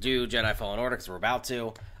won't do Jedi Fallen Order because we're about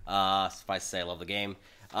to. Suffice to say, I love the game.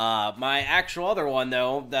 My actual other one,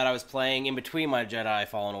 though, that I was playing in between my Jedi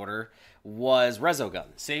Fallen Order was Resogun.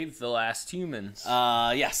 Save the Last Humans.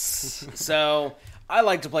 Yes. So I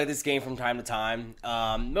like to play this game from time to time,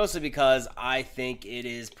 mostly because I think it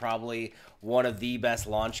is probably one of the best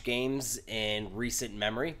launch games in recent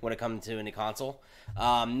memory when it comes to any console.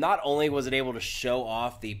 Not only was it able to show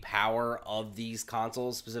off the power of these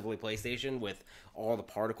consoles, specifically PlayStation, with all the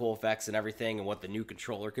particle effects and everything and what the new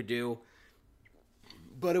controller could do,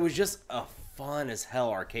 but it was just a fun as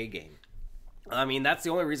hell arcade game. I mean, that's the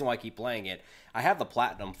only reason why I keep playing it. I have the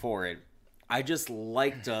platinum for it. I just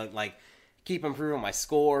like to keep improving my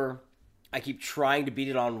score. I keep trying to beat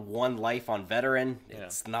it on 1 life on veteran. Yeah.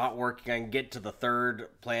 It's not working. I can get to the 3rd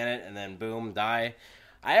planet and then boom, die.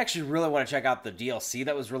 I actually really want to check out the DLC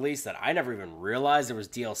that was released that I never even realized there was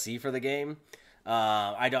DLC for the game.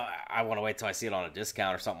 I want to wait till I see it on a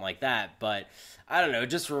discount or something like that. But I don't know. It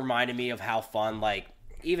just reminded me of how fun,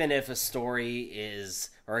 even if a story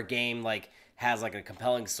is, or a game has a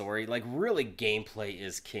compelling story, really gameplay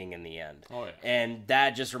is king in the end. Oh, yeah. And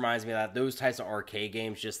that just reminds me that those types of arcade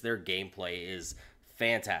games, just their gameplay is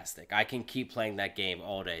fantastic. I can keep playing that game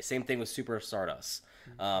all day. Same thing with Super Stardust.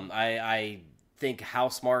 I think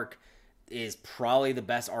Housemarque is probably the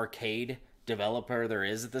best arcade developer there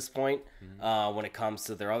is at this point when it comes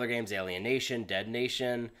to their other games, Alien Nation, Dead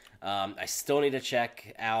Nation. I still need to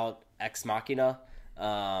check out Ex Machina.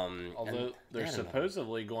 Although they're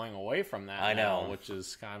supposedly going away from that I now, know. Which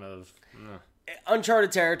is kind of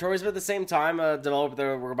uncharted territories, but at the same time, a developer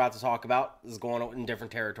that we're about to talk about is going in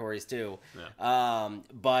different territories too. Yeah.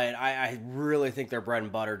 But I really think their bread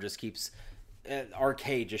and butter just keeps...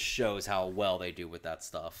 arcade just shows how well they do with that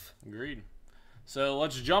stuff. Agreed. So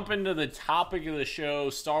let's jump into the topic of the show,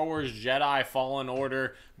 Star Wars Jedi Fallen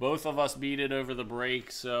Order. Both of us beat it over the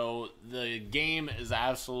break, so the game is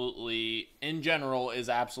absolutely, in general, is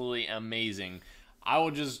absolutely amazing. I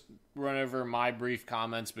will just run over my brief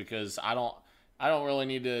comments because I don't really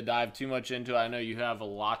need to dive too much into it. I know you have a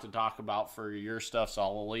lot to talk about for your stuff, so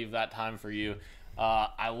I'll leave that time for you.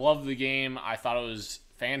 I love the game. I thought it was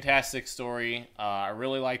fantastic story. I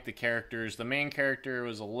really liked the characters. The main character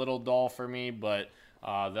was a little dull for me, but the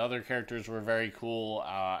other characters were very cool.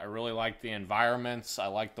 I really liked the environments. I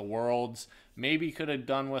liked the worlds. Maybe could have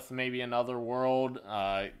done with maybe another world.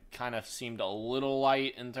 Kind of seemed a little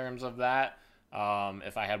light in terms of that.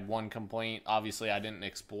 If I had one complaint, obviously I didn't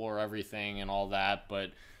explore everything and all that,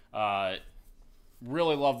 but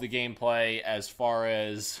really love the gameplay as far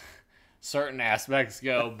as certain aspects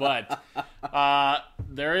go, but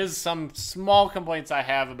there is some small complaints I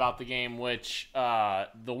have about the game, which the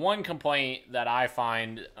one complaint that I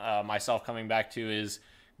find myself coming back to is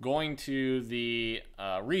going to the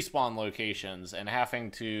respawn locations and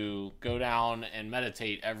having to go down and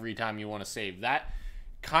meditate every time you want to save. That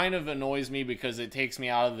kind of annoys me because it takes me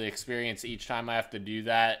out of the experience each time I have to do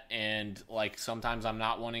that, and sometimes I'm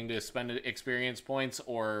not wanting to spend experience points,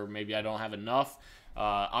 or maybe I don't have enough.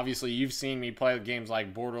 Obviously, you've seen me play games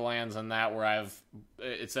like Borderlands and that where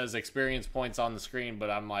it says experience points on the screen, but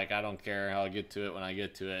I'm like, I don't care. I'll get to it when I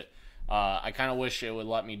get to it. I kind of wish it would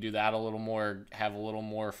let me do that a little more, have a little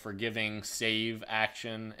more forgiving save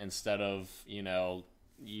action instead of,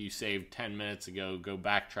 you saved 10 minutes ago, go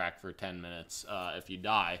backtrack for 10 minutes if you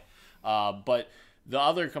die. But the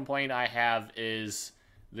other complaint I have is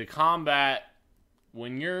the combat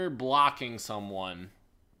when you're blocking someone.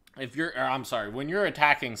 when you're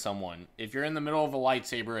attacking someone, if you're in the middle of a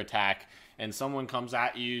lightsaber attack and someone comes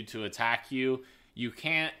at you to attack you, you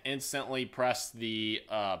can't instantly press the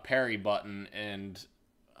parry button and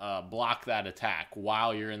block that attack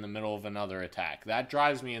while you're in the middle of another attack. That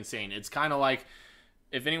drives me insane. It's kind of like,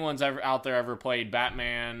 if anyone's ever played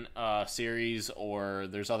Batman series, or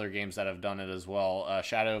there's other games that have done it as well,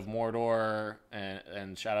 Shadow of Mordor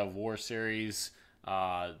and Shadow of War series,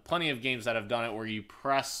 plenty of games that have done it where you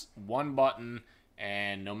press one button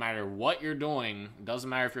and no matter what you're doing, doesn't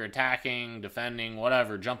matter if you're attacking, defending,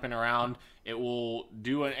 whatever, jumping around, it will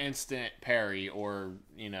do an instant parry or,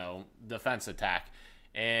 defense attack.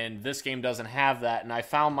 And this game doesn't have that, and I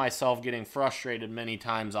found myself getting frustrated many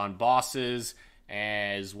times on bosses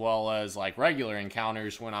as well as like regular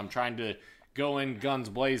encounters when I'm trying to go in guns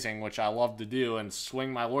blazing, which I love to do, and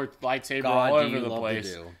swing my lightsaber all over the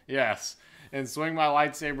place. Yes, and swing my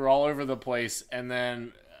lightsaber all over the place, and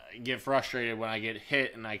then get frustrated when I get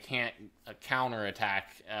hit and I can't counter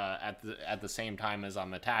attack at the same time as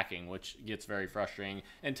I'm attacking, which gets very frustrating.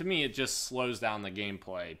 And to me, it just slows down the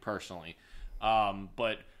gameplay personally.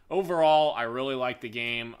 But overall, I really like the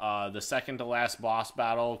game. The second to last boss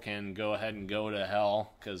battle can go ahead and go to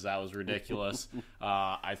hell because that was ridiculous.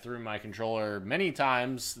 I threw my controller many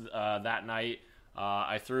times that night.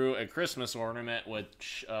 I threw a Christmas ornament,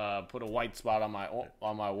 which put a white spot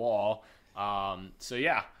on my wall. So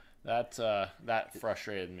yeah, that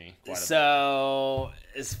frustrated me quite a bit. So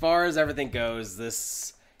as far as everything goes,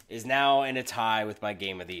 this is now in a tie with my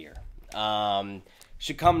game of the year.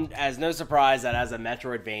 Should come as no surprise that as a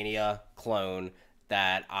Metroidvania clone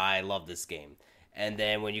that I love this game. And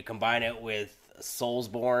then when you combine it with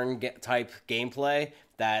Soulsborne type gameplay,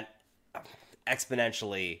 that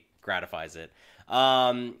exponentially gratifies it.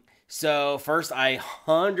 So first, I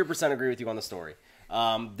 100% agree with you on the story.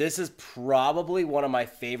 This is probably one of my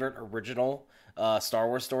favorite original Star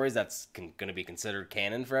Wars stories that's going to be considered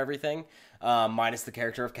canon for everything, minus the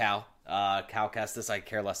character of Cal. Cal Kestis, I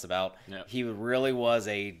care less about. Yep. He really was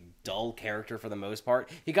a dull character for the most part.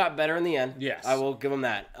 He got better in the end. Yes. I will give him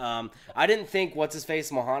that. I didn't think,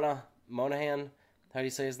 what's-his-face, Monahan? How do you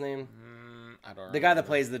say his name? I don't remember. The guy that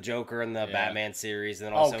plays the Joker in the Batman series, and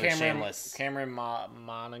then also in Shameless. Cameron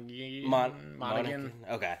Monaghan? Monaghan?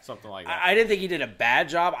 Okay. Something like that. I didn't think he did a bad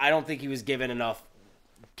job. I don't think he was given enough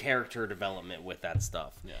character development with that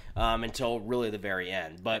stuff until really the very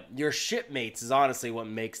end. But your shipmates is honestly what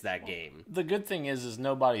makes that game. The good thing is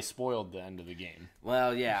nobody spoiled the end of the game.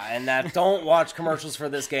 Well, yeah, and that don't watch commercials for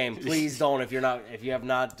this game. Please don't if you have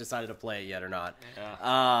not decided to play it yet or not.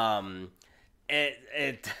 Yeah.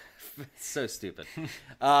 It's so stupid.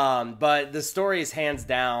 But the story is hands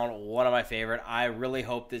down one of my favorite. I really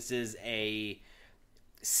hope this is a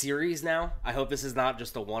series now. I hope this is not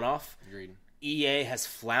just a one-off. Agreed. EA has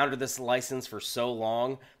floundered this license for so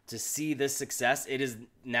long. To see this success, it is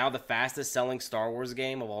now the fastest selling Star Wars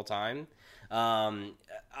game of all time.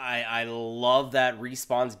 I love that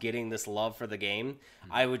Respawn's getting this love for the game.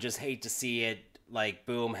 I would just hate to see it like,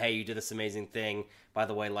 boom, hey, you did this amazing thing. By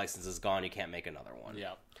the way, license is gone. You can't make another one.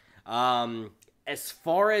 Yeah. As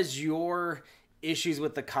far as your issues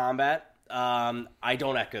with the combat, I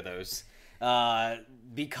don't echo those.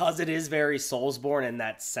 Because it is very Soulsborne in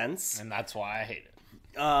that sense. And that's why I hate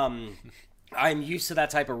it. I'm used to that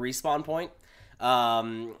type of respawn point.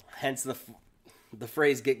 Hence the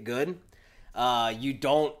phrase "get good."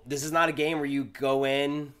 This is not a game where you go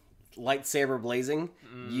in lightsaber blazing.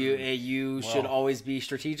 You should always be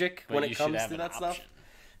strategic when it comes to that stuff.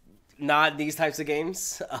 Not these types of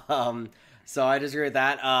games. So I disagree with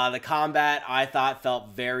that. The combat I thought felt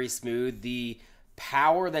very smooth. The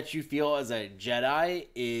power that you feel as a Jedi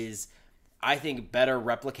is, I think, better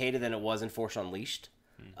replicated than it was in Force Unleashed.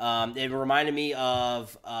 It reminded me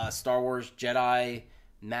of Star Wars Jedi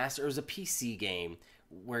Master. It was a PC game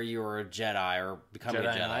where you were a Jedi or becoming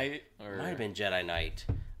Jedi a Jedi. Knight, or... It might have been Jedi Knight.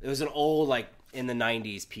 It was an old, in the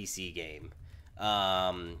 90s PC game.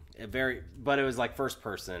 But it was first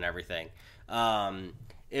person and everything.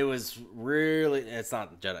 It was really... It's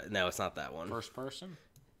not Jedi. No, it's not that one. First person?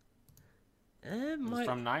 It's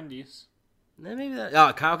from 90s. Maybe that.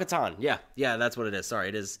 Oh, Kyle Katarn. Yeah, that's what it is. Sorry,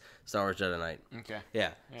 it is Star Wars Jedi Knight. Okay.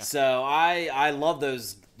 Yeah. So I love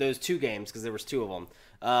those two games because there was two of them.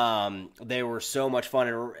 They were so much fun,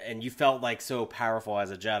 and you felt so powerful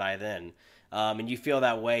as a Jedi then. And you feel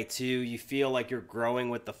that way too. You feel like you're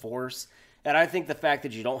growing with the Force. And I think the fact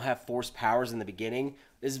that you don't have Force powers in the beginning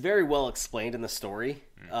is very well explained in the story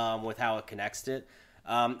with how it connects to it.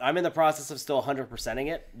 I'm in the process of still 100%ing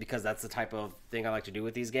it because that's the type of thing I like to do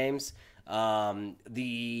with these games.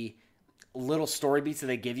 The little story beats that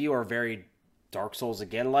they give you are very Dark Souls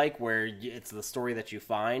again, like where it's the story that you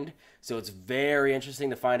find. So it's very interesting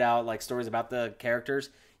to find out like stories about the characters.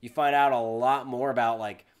 You find out a lot more about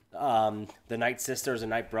like the Night Sisters and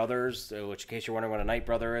Night Brothers, which in case you're wondering what a Night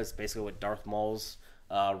Brother is, basically what Darth Maul's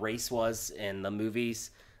race was in the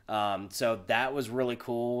movies. So that was really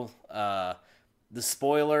cool. The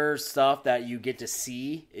spoiler stuff that you get to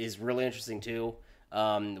see is really interesting too,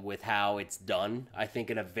 with how it's done. I think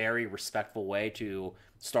in a very respectful way to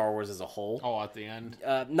Star Wars as a whole. Oh, at the end?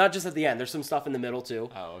 Not just at the end. There's some stuff in the middle too.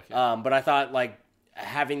 Oh, okay. But I thought like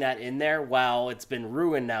having that in there, while it's been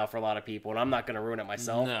ruined now for a lot of people, and I'm not going to ruin it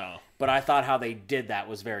myself. No. But I thought how they did that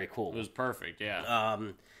was very cool. It was perfect, yeah.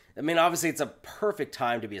 I mean, obviously, it's a perfect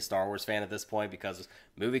time to be a Star Wars fan at this point because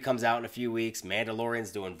the movie comes out in a few weeks.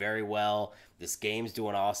 Mandalorian's doing very well. This game's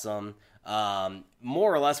doing awesome.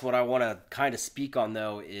 More or less, what I want to kind of speak on,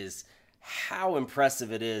 though, is how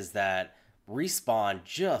impressive it is that Respawn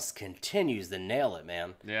just continues to nail it,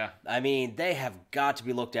 man. Yeah. I mean, they have got to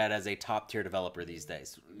be looked at as a top-tier developer these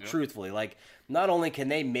days. Yep. Truthfully. Like, not only can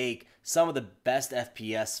they make some of the best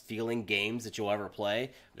FPS feeling games that you'll ever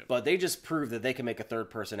play, but they just prove that they can make a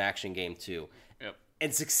third-person action game, too. Yep.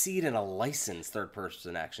 And succeed in a licensed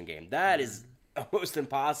third-person action game. That is almost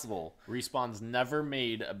impossible. Respawn's never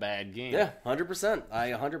made a bad game. Yeah, 100%. I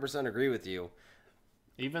 100% agree with you.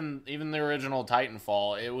 Even the original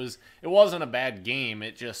Titanfall, it wasn't a bad game.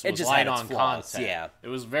 It just was light on content. Yeah, it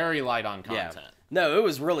was very light on content. Yeah. No, it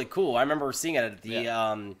was really cool. I remember seeing it at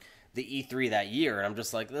the E3 that year, and I'm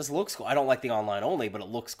just like, this looks cool. I don't like the online only, but it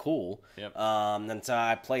looks cool. Yep. And so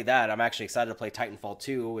I played that. I'm actually excited to play Titanfall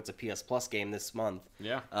 2. It's a PS Plus game this month.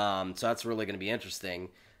 Yeah. So that's really going to be interesting.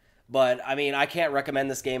 But, I mean, I can't recommend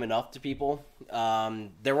this game enough to people.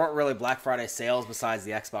 There weren't really Black Friday sales besides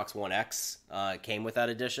the Xbox One X. It came with that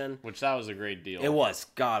edition. Which, that was a great deal. It was.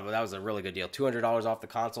 God, that was a really good deal. $200 off the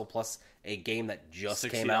console plus a game that just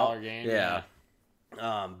came out. $60 game. Yeah.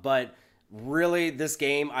 But really, this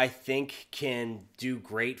game, I think, can do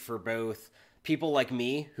great for both people like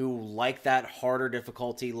me who like that harder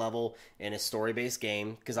difficulty level in a story-based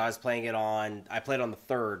game. Because I played on the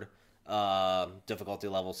third difficulty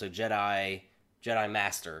level, so Jedi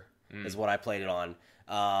Master is what I played it on,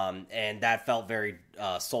 and that felt very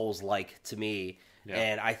Souls-like to me. Yeah.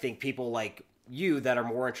 And I think people like you that are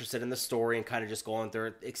more interested in the story and kind of just going through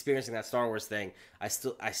it, experiencing that Star Wars thing, I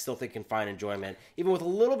still think can find enjoyment, even with a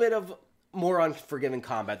little bit of more unforgiving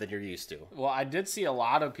combat than you're used to. Well, I did see a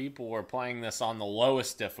lot of people were playing this on the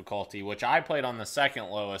lowest difficulty, which I played on the second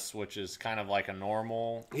lowest, which is kind of like a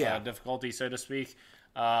normal difficulty, so to speak.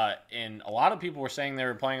 And a lot of people were saying they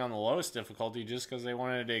were playing on the lowest difficulty just because they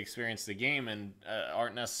wanted to experience the game and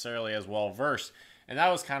aren't necessarily as well versed. And that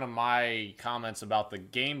was kind of my comments about the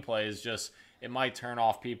gameplay, is just it might turn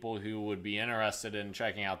off people who would be interested in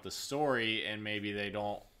checking out the story, and maybe they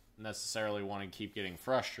don't necessarily want to keep getting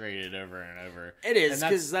frustrated over and over. It is,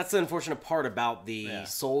 because that's the unfortunate part about the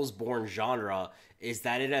Soulsborne genre, is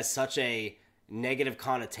that it has such a negative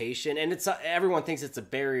connotation, and everyone thinks it's a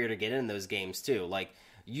barrier to get in those games too. Like,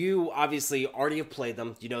 you obviously already have played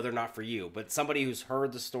them, you know they're not for you, but somebody who's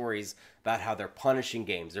heard the stories about how they're punishing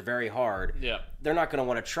games, they're very hard, they're not going to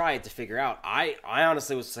want to try it to figure out. I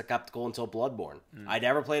honestly was skeptical until Bloodborne. I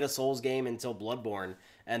never played a Souls game until Bloodborne,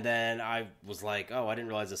 and then I was like, oh, I didn't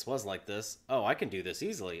realize this was like this. Oh, I can do this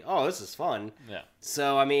easily. Oh, this is fun. Yeah.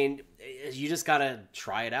 So, I mean, you just got to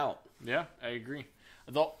try it out. Yeah, I agree.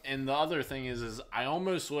 And the other thing is I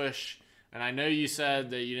almost wish, and I know you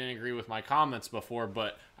said that you didn't agree with my comments before,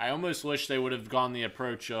 but I almost wish they would have gone the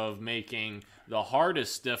approach of making the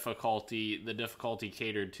hardest difficulty, the difficulty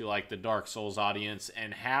catered to like the Dark Souls audience,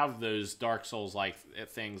 and have those Dark Souls like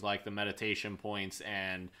things like the meditation points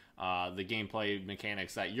and the gameplay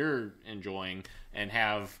mechanics that you're enjoying, and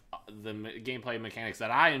have the gameplay mechanics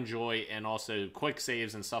that I enjoy, and also quick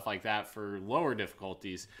saves and stuff like that for lower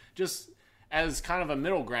difficulties, just as kind of a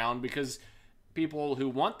middle ground, because people who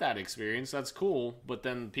want that experience, that's cool, but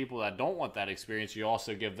then people that don't want that experience, you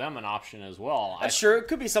also give them an option as well. That's sure. It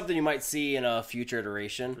could be something you might see in a future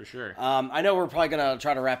iteration. For sure. I know we're probably going to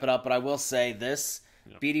try to wrap it up, but I will say this.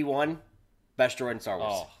 BD1, best droid in Star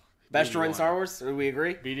Wars. Oh, best droid in Star Wars? Do we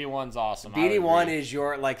agree? BD1's awesome. BD1 is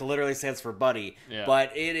your, like, literally stands for buddy, yeah.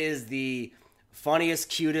 But it is the funniest,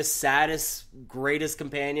 cutest, saddest, greatest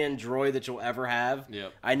companion droid that you'll ever have.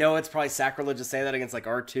 Yep. I know it's probably sacrilege to say that against like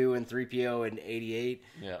R2 and 3PO and 88.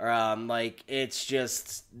 Yeah. Like, it's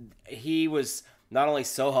just, he was not only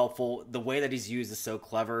so helpful, the way that he's used is so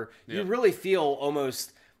clever. Yep. You really feel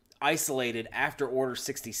almost isolated after Order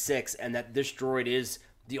 66, and that this droid is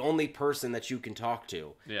the only person that you can talk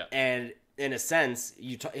to. Yeah. And in a sense,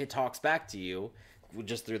 it talks back to you.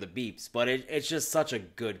 just through the beeps. But it's just such a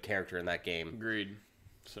good character in that game. Agreed.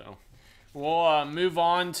 So we'll move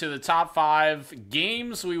on to the top 5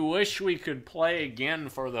 games we wish we could play again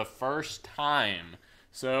for the first time.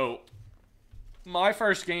 So my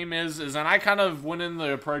first game is and I kind of went in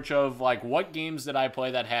the approach of like, what games did I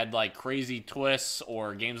play that had like crazy twists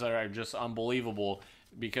or games that are just unbelievable,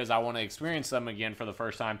 because I want to experience them again for the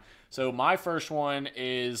first time. So my first one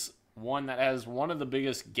is one that has one of the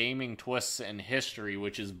biggest gaming twists in history,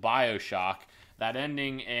 which is BioShock. That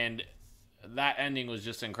ending was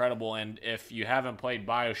just incredible, and if you haven't played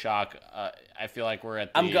BioShock, I feel like we're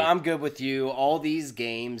at the... I'm good with you. All these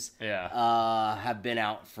games have been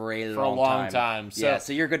out for a long time.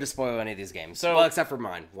 So you're good to spoil any of these games. Well, except for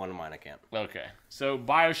mine. One of mine I can't. Okay. So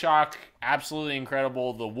BioShock, absolutely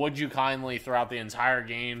incredible. The would you kindly throughout the entire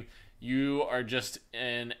game, you are just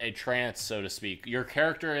in a trance, so to speak. Your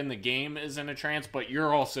character in the game is in a trance, but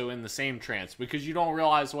you're also in the same trance because you don't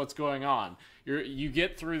realize what's going on. You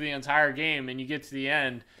get through the entire game and you get to the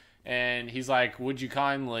end and he's like, would you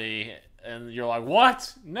kindly? And you're like,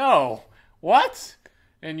 what? No. What?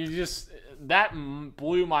 And that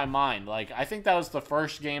blew my mind. Like, I think that was the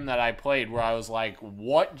first game that I played where I was like,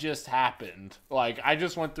 what just happened? Like, I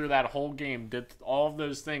just went through that whole game, did all of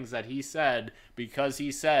those things that he said because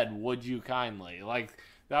he said, would you kindly? Like,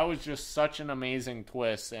 that was just such an amazing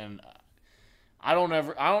twist. And I don't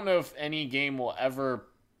know if any game will ever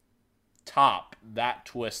top that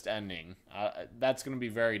twist ending. That's going to be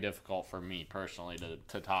very difficult for me personally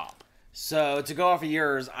to top. So to go off of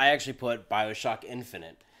yours, I actually put BioShock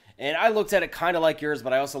Infinite. And I looked at it kind of like yours,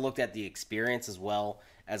 but I also looked at the experience as well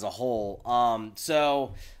as a whole.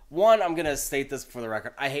 So one, I'm going to state this for the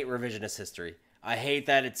record. I hate revisionist history. I hate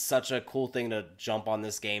that it's such a cool thing to jump on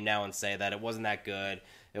this game now and say that it wasn't that good.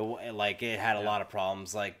 It had a lot of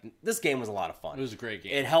problems. Like, this game was a lot of fun. It was a great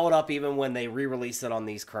game. It held up even when they re-released it on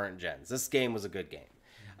these current gens. This game was a good game.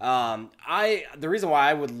 The reason why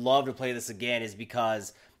I would love to play this again is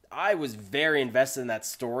because I was very invested in that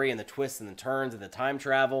story and the twists and the turns and the time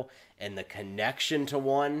travel and the connection to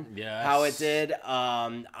one. Yes. How it did.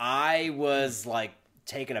 I was like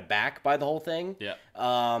taken aback by the whole thing. Yeah.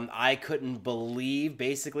 I couldn't believe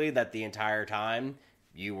basically that the entire time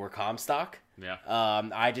you were Comstock. Yeah.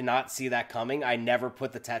 I did not see that coming. I never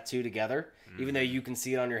put the tattoo together, even though you can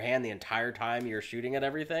see it on your hand the entire time you're shooting at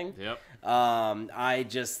everything. Yep. I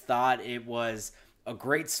just thought it was a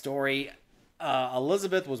great story.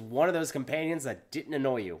 Elizabeth was one of those companions that didn't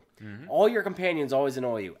annoy you. Mm-hmm. All your companions always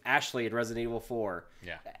annoy you. Ashley at Resident Evil 4.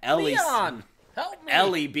 Yeah. Leon, help me.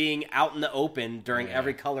 Ellie being out in the open during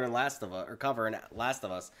every cover in Last of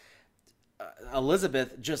Us.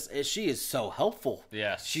 Elizabeth she is so helpful.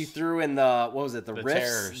 Yes. She threw in the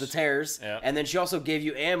rifts, the tears, yep. And then she also gave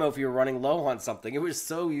you ammo if you were running low on something. It was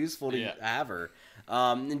so useful to have her.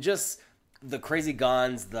 And just the crazy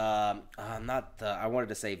guns, I wanted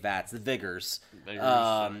to say VATS, the Vigors.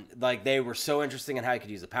 Like, they were so interesting in how you could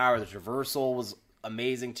use the power. The traversal was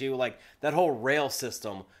amazing too. Like, that whole rail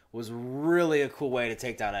system was really a cool way to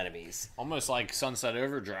take down enemies. Almost like Sunset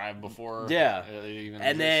Overdrive before. Yeah. Even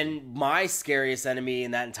and then my scariest enemy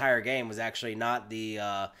in that entire game was actually not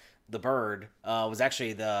the bird. Was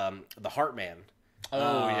actually the Heartman.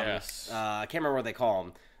 Oh, yes. I can't remember what they call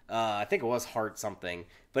him. I think it was Heart something.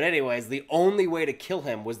 But anyways, the only way to kill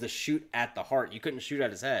him was to shoot at the heart. You couldn't shoot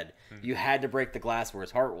at his head. Mm-hmm. You had to break the glass where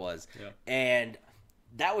his heart was. Yeah. And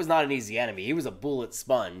that was not an easy enemy. He was a bullet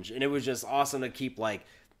sponge. And it was just awesome to keep, like,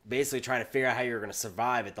 basically trying to figure out how you were going to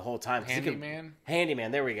survive it the whole time.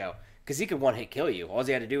 Handyman, there we go. Because he could one-hit kill you. All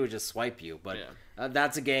he had to do was just swipe you. But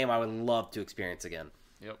that's a game I would love to experience again.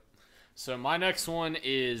 Yep. So my next one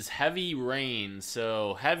is Heavy Rain.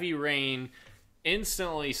 So Heavy Rain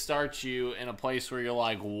instantly starts you in a place where you're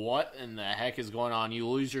like, what in the heck is going on? You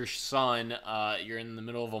lose your son. You're in the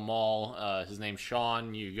middle of a mall. His name's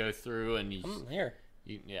Sean. You go through and I'm here.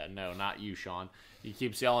 No, not you, Sean. He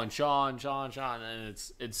keeps yelling, Sean, Sean, Sean, and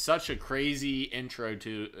it's such a crazy intro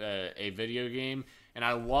to a video game, and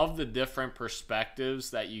I love the different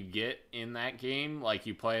perspectives that you get in that game. Like,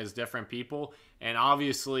 you play as different people, and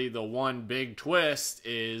obviously the one big twist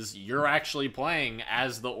is you're actually playing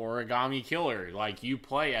as the Origami Killer. Like, you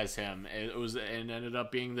play as him. It ended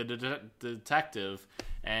up being the detective,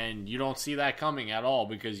 and you don't see that coming at all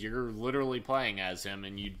because you're literally playing as him,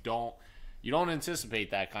 and you don't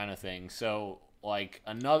anticipate that kind of thing. So, like,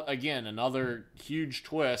 another huge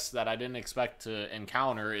twist that I didn't expect to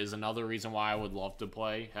encounter is another reason why I would love to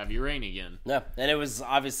play Heavy Rain again. Yeah, and it was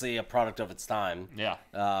obviously a product of its time. Yeah.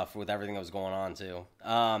 With everything that was going on, too.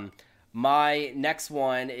 My next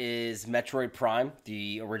one is Metroid Prime,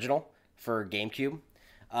 the original, for GameCube.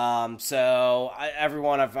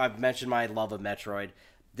 Everyone, I've mentioned my love of Metroid.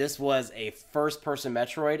 This was a first-person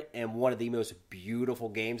Metroid and one of the most beautiful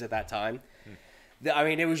games at that time. I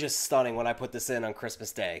mean, it was just stunning when I put this in on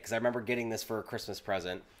Christmas Day, because I remember getting this for a Christmas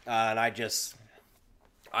present, and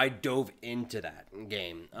I dove into that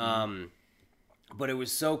game. But it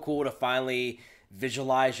was so cool to finally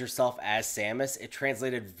visualize yourself as Samus. It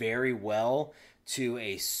translated very well to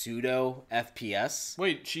a pseudo FPS.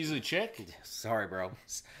 Wait, she's a chick? Sorry, bro.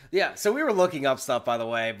 Yeah, so we were looking up stuff, by the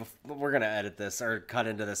way. We're going to edit this or cut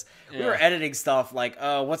into this. We were editing stuff like,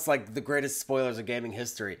 what's like the greatest spoilers of gaming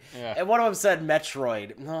history? Yeah. And one of them said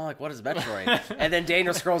Metroid. No, like, what is Metroid? And then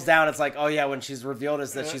Daniel scrolls down. It's like, oh, yeah, when she's revealed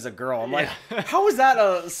as that she's a girl. I'm like, how is that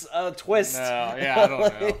a twist? No, yeah, I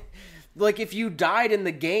don't know. Like, if you died in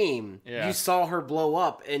the game, you saw her blow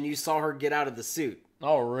up and you saw her get out of the suit.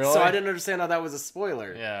 Oh, really? So I didn't understand how that was a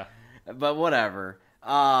spoiler. Yeah. But whatever.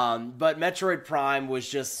 But Metroid Prime was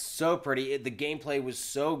just so pretty. The gameplay was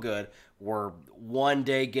so good. We're one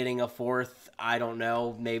day getting a fourth, I don't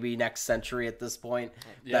know, maybe next century at this point,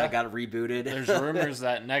 that got rebooted. There's rumors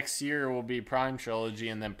that next year will be Prime Trilogy,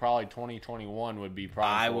 and then probably 2021 would be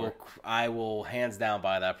Prime. I will hands down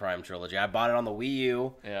buy that Prime Trilogy. I bought it on the Wii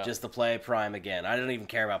U just to play Prime again. I don't even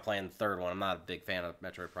care about playing the third one. I'm not a big fan of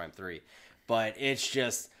Metroid Prime 3. But it's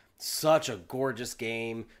just such a gorgeous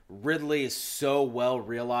game. Ridley is so well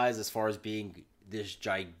realized as far as being this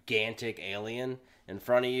gigantic alien in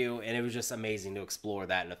front of you, and it was just amazing to explore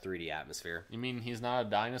that in a 3D atmosphere. You mean he's not a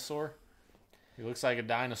dinosaur? He looks like a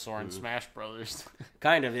dinosaur in Smash Brothers.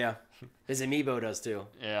 Kind of, yeah. His amiibo does too.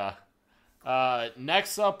 Yeah.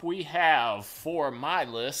 Next up we have, for my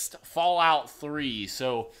list, Fallout 3.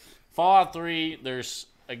 So, Fallout 3, there's,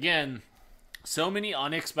 again, so many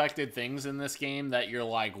unexpected things in this game that you're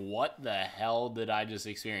like, what the hell did I just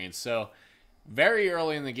experience? So, very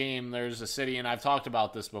early in the game, there's a city, and I've talked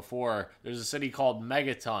about this before, there's a city called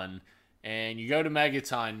Megaton, and you go to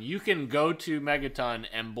Megaton. You can go to Megaton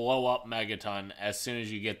and blow up Megaton as soon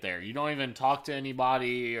as you get there. You don't even talk to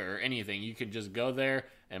anybody or anything. You can just go there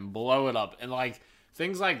and blow it up. And, like,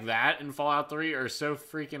 things like that in Fallout 3 are so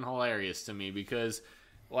freaking hilarious to me, because...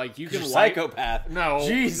 like, you can psychopath. No,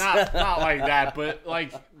 jeez. not like that, but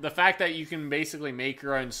like the fact that you can basically make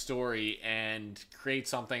your own story and create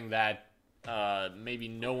something that maybe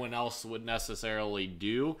no one else would necessarily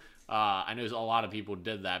do. I know a lot of people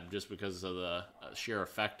did that just because of the sheer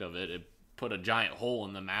effect of it. It put a giant hole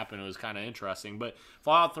in the map, and it was kind of interesting. But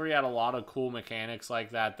Fallout 3 had a lot of cool mechanics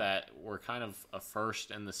like that were kind of a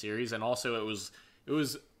first in the series, and also it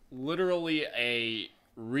was literally a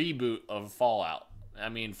reboot of Fallout. I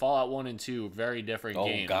mean, Fallout 1 and 2, very different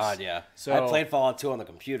games. Oh, God, yeah. So, I played Fallout 2 on the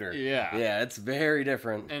computer. Yeah. Yeah, it's very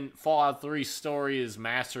different. And Fallout 3's story is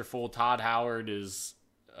masterful. Todd Howard is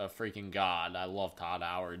a freaking god. I love Todd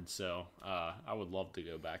Howard, so I would love to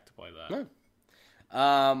go back to play that.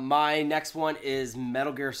 Yeah. My next one is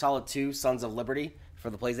Metal Gear Solid 2, Sons of Liberty for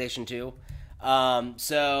the PlayStation 2.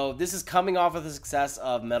 So this is coming off of the success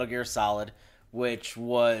of Metal Gear Solid, which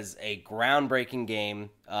was a groundbreaking game,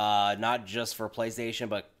 not just for PlayStation,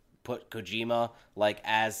 but put Kojima like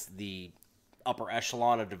as the upper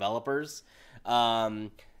echelon of developers.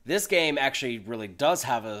 This game actually really does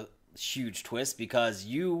have a huge twist, because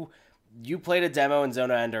you played a demo in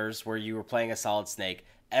Zona Enders where you were playing a Solid Snake.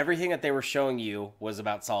 Everything that they were showing you was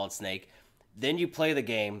about Solid Snake. Then you play the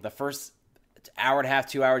game. The first hour and a half,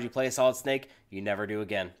 2 hours you play a Solid Snake, you never do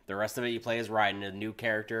again. The rest of it you play as Raiden, a new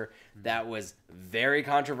character that was very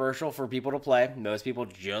controversial for people to play. Most people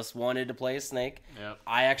just wanted to play as Snake. Yep.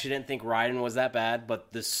 I actually didn't think Raiden was that bad,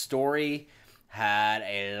 but the story had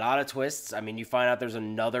a lot of twists. I mean, you find out there's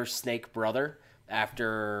another Snake brother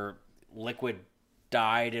after Liquid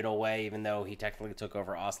died in a way, even though he technically took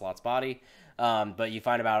over Ocelot's body. But you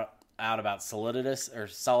find out about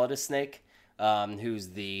Solidus Snake, who's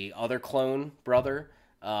the other clone brother.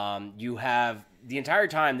 You have the entire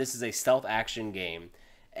time, this is a stealth action game,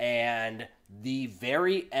 and the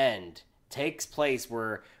very end takes place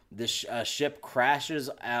where the ship crashes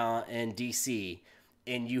in DC,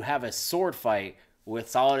 and you have a sword fight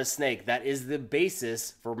with Solidus Snake. That is the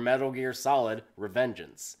basis for Metal Gear Solid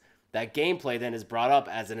Revengeance. That gameplay then is brought up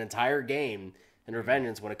as an entire game in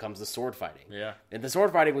Revengeance when it comes to sword fighting. Yeah. And the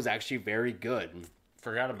sword fighting was actually very good.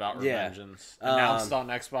 Forgot about Revengeance. Announced on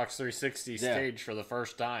Xbox 360 stage for the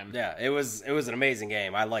first time. Yeah, it was an amazing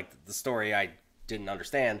game. I liked the story. I didn't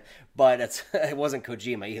understand, but it wasn't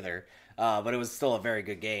Kojima either. But it was still a very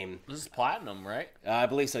good game. This is Platinum, right? I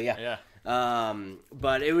believe so, yeah. Yeah.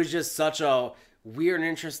 But it was just such a weird and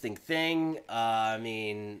interesting thing. I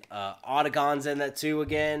mean, Autogon's in that too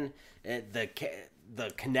again. the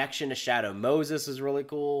connection to Shadow Moses is really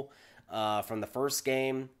cool from the first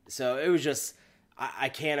game. So it was just, I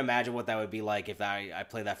can't imagine what that would be like if I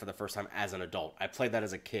played that for the first time as an adult. I played that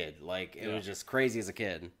as a kid. Like, it was just crazy as a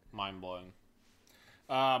kid. Mind-blowing.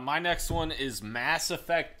 My next one is Mass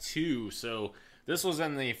Effect 2. So this was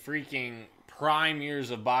in the freaking prime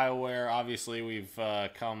years of BioWare. Obviously, we've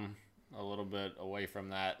come a little bit away from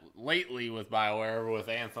that lately with BioWare, with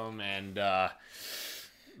Anthem and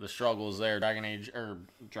the struggles there. Dragon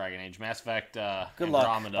Age, Mass Effect Good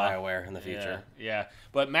Andromeda. luck, BioWare, in the future. Yeah.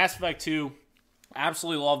 But Mass Effect 2,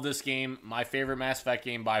 absolutely love this game. My favorite Mass Effect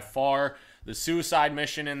game by far. The suicide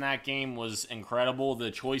mission in that game was incredible. The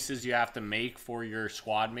choices you have to make for your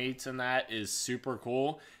squad mates in that is super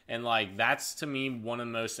cool. And, like, that's, to me, one of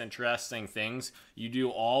the most interesting things. You do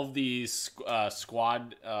all of these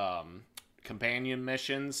squad companion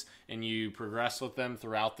missions, and you progress with them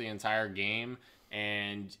throughout the entire game.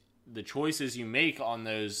 And the choices you make on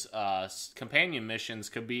those companion missions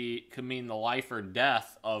could mean the life or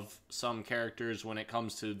death of some characters when it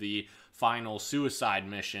comes to the final suicide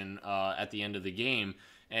mission at the end of the game.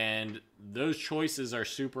 And those choices are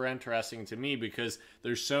super interesting to me because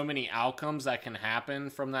there's so many outcomes that can happen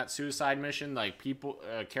from that suicide mission. Like,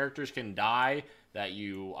 characters can die that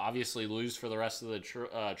you obviously lose for the rest of the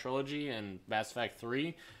trilogy in Mass Effect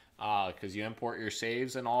 3 because you import your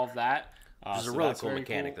saves and all of that. Which is a really cool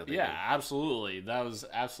mechanic that they did. Absolutely. That was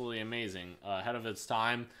absolutely amazing. Ahead of its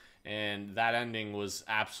time, and that ending was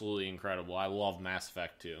absolutely incredible. I love Mass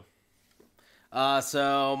Effect 2.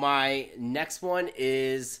 So my next one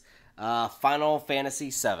is Final Fantasy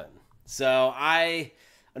VII. So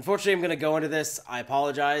unfortunately, I'm going to go into this. I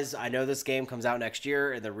apologize. I know this game comes out next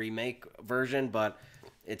year in the remake version, but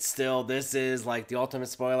it's still, this is like the ultimate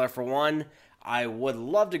spoiler. For one, I would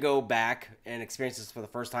love to go back and experience this for the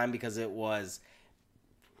first time because it was,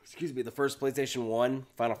 the first PlayStation 1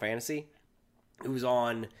 Final Fantasy. It was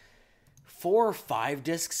on 4 or 5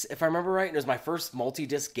 discs, if I remember right. And it was my first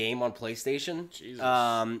multi-disc game on PlayStation. Jesus.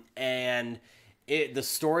 And the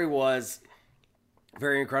story was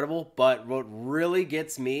very incredible. But what really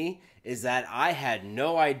gets me is that I had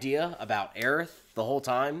no idea about Aerith the whole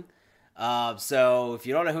time. So if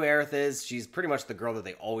you don't know who Aerith is, she's pretty much the girl that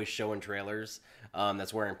they always show in trailers,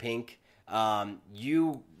 that's wearing pink.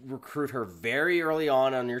 You recruit her very early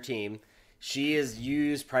on your team. She is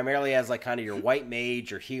used primarily as like kind of your white mage,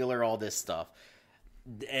 your healer, all this stuff.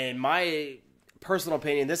 In my personal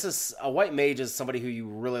opinion, a white mage is somebody who you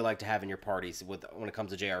really like to have in your parties when it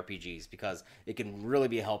comes to JRPGs because it can really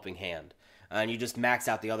be a helping hand. And you just max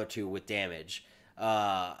out the other two with damage.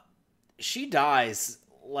 She dies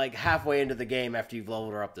like halfway into the game after you've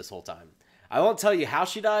leveled her up this whole time. I won't tell you how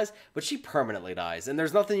she dies, but she permanently dies. And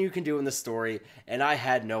there's nothing you can do in the story, and I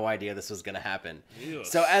had no idea this was going to happen.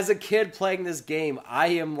 Yes. So as a kid playing this game, I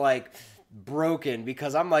am like broken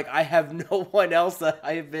because I'm like, I have no one else that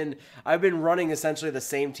I've been running essentially the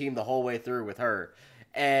same team the whole way through with her.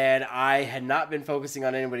 And I had not been focusing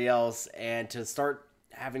on anybody else, and to start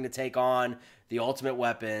having to take on the ultimate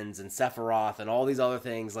weapons and Sephiroth and all these other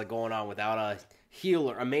things like going on without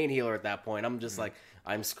a main healer at that point, I'm just like,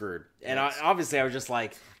 I'm screwed. And I was just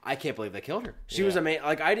like, I can't believe they killed her. She was a main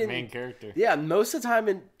character. Yeah, most of the time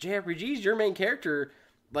in JRPGs, your main character,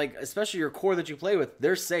 like especially your core that you play with,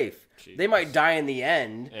 they're safe. Jesus. They might die in the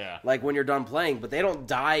end, like when you're done playing, but they don't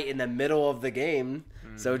die in the middle of the game.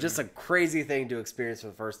 Mm-hmm. So just a crazy thing to experience for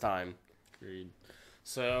the first time. Agreed.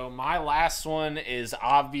 So my last one is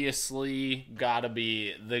obviously gotta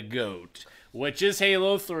be the GOAT, which is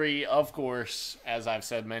Halo 3, of course, as I've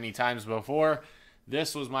said many times before.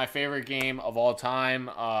 This was my favorite game of all time.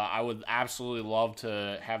 I would absolutely love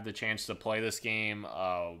to have the chance to play this game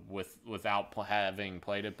without having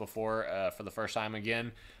played it before for the first time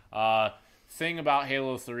again. Thing about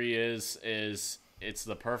Halo 3 is it's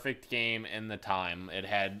the perfect game in the time. It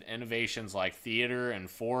had innovations like Theater and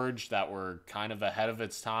Forge that were kind of ahead of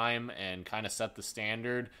its time and kind of set the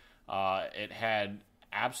standard. It had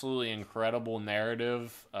absolutely incredible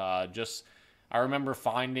narrative. I remember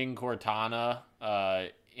finding Cortana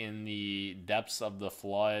in the depths of the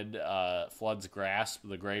Flood's grasp,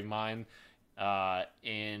 the Gravemind,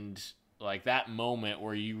 and like that moment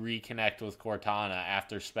where you reconnect with Cortana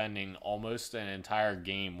after spending almost an entire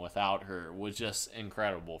game without her was just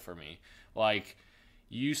incredible for me. Like,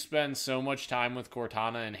 you spend so much time with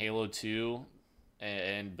Cortana in Halo 2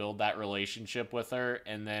 and build that relationship with her,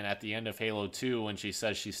 and then at the end of Halo 2 when she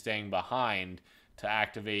says she's staying behind to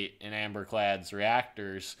activate an Amberclad's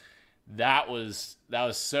reactors, that was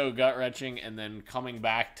so gut-wrenching. And then coming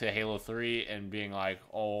back to Halo 3 and being like,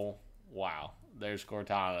 oh wow, there's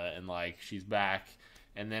Cortana, and like she's back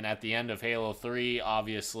And then at the end of Halo 3,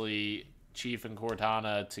 obviously, Chief and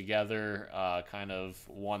Cortana together, kind of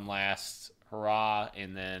one last hurrah,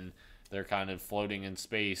 and then they're kind of floating in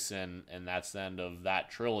space, and that's the end of that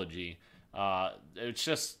trilogy. It's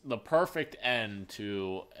just the perfect end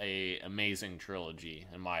to a amazing trilogy,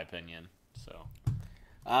 in my opinion.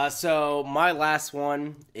 So my last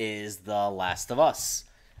one is The Last of Us.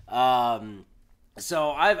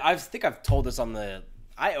 So I think I've told this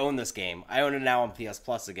I own this game. I own it now on PS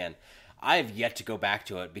Plus again. I have yet to go back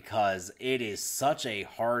to it because it is such a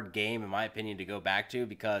hard game, in my opinion, to go back to,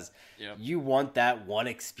 because you want that one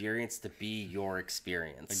experience to be your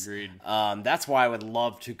experience. Agreed. That's why I would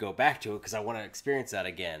love to go back to it, because I want to experience that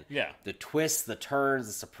again. Yeah. The twists, the turns,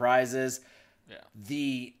 the surprises.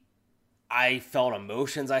 Yeah. I felt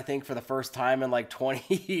emotions, I think, for the first time in like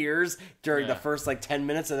 20 years during the first like 10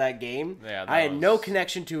 minutes of that game. Yeah, I had no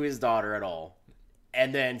connection to his daughter at all.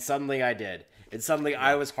 And then suddenly I did. And suddenly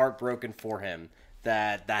I was heartbroken for him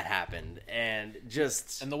that happened. And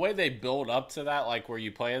the way they build up to that, like where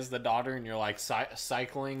you play as the daughter and you're like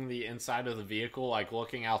cycling the inside of the vehicle, like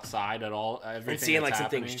looking outside at everything, and seeing like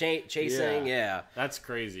happening. some things chasing. Yeah. That's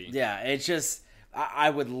crazy. Yeah, it's just, I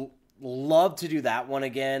would love to do that one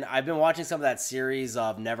again. I've been watching some of that series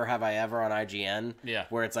of Never Have I Ever on IGN. Yeah.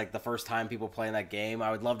 Where it's like the first time people playing that game.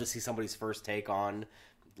 I would love to see somebody's first take on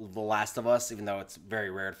The Last of Us, even though it's very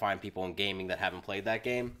rare to find people in gaming that haven't played that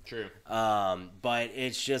game. True. But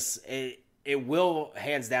it's just, it will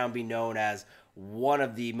hands down be known as one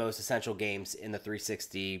of the most essential games in the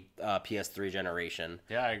 360 PS3 generation.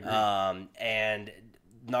 Yeah, I agree. And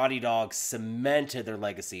Naughty Dog cemented their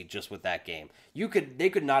legacy just with that game. They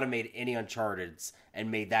could not have made any Uncharted's and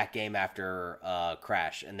made that game after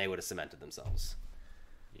Crash, and they would have cemented themselves.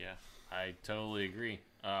 Yeah, I totally agree.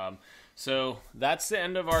 So that's the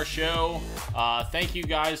end of our show. Thank you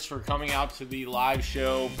guys for coming out to the live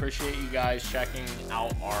show. Appreciate you guys checking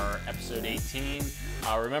out our episode 18.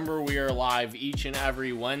 Remember, we are live each and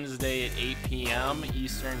every Wednesday at 8 p.m.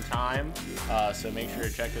 Eastern Time. So make sure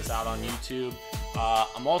to check us out on YouTube.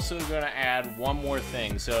 I'm also going to add one more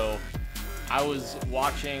thing. So I was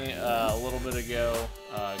watching a little bit ago,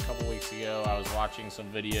 a couple weeks ago, I was watching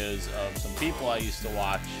some videos of some people I used to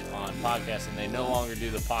watch on podcasts, and they no longer do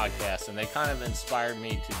the podcast, and they kind of inspired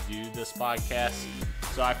me to do this podcast.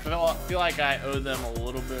 So I feel like I owe them a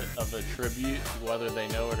little bit of a tribute, whether they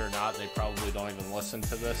know it or not. They probably don't even listen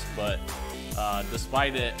to this, but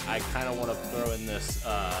despite it, I kind of want to throw in this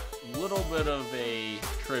little bit of a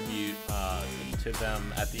tribute to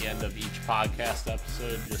them at the end of each podcast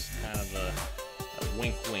episode, just kind of a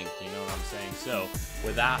wink wink, you know what I'm saying? So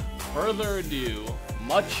without further ado,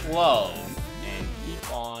 much love and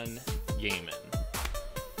keep on gaming.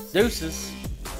 Deuces.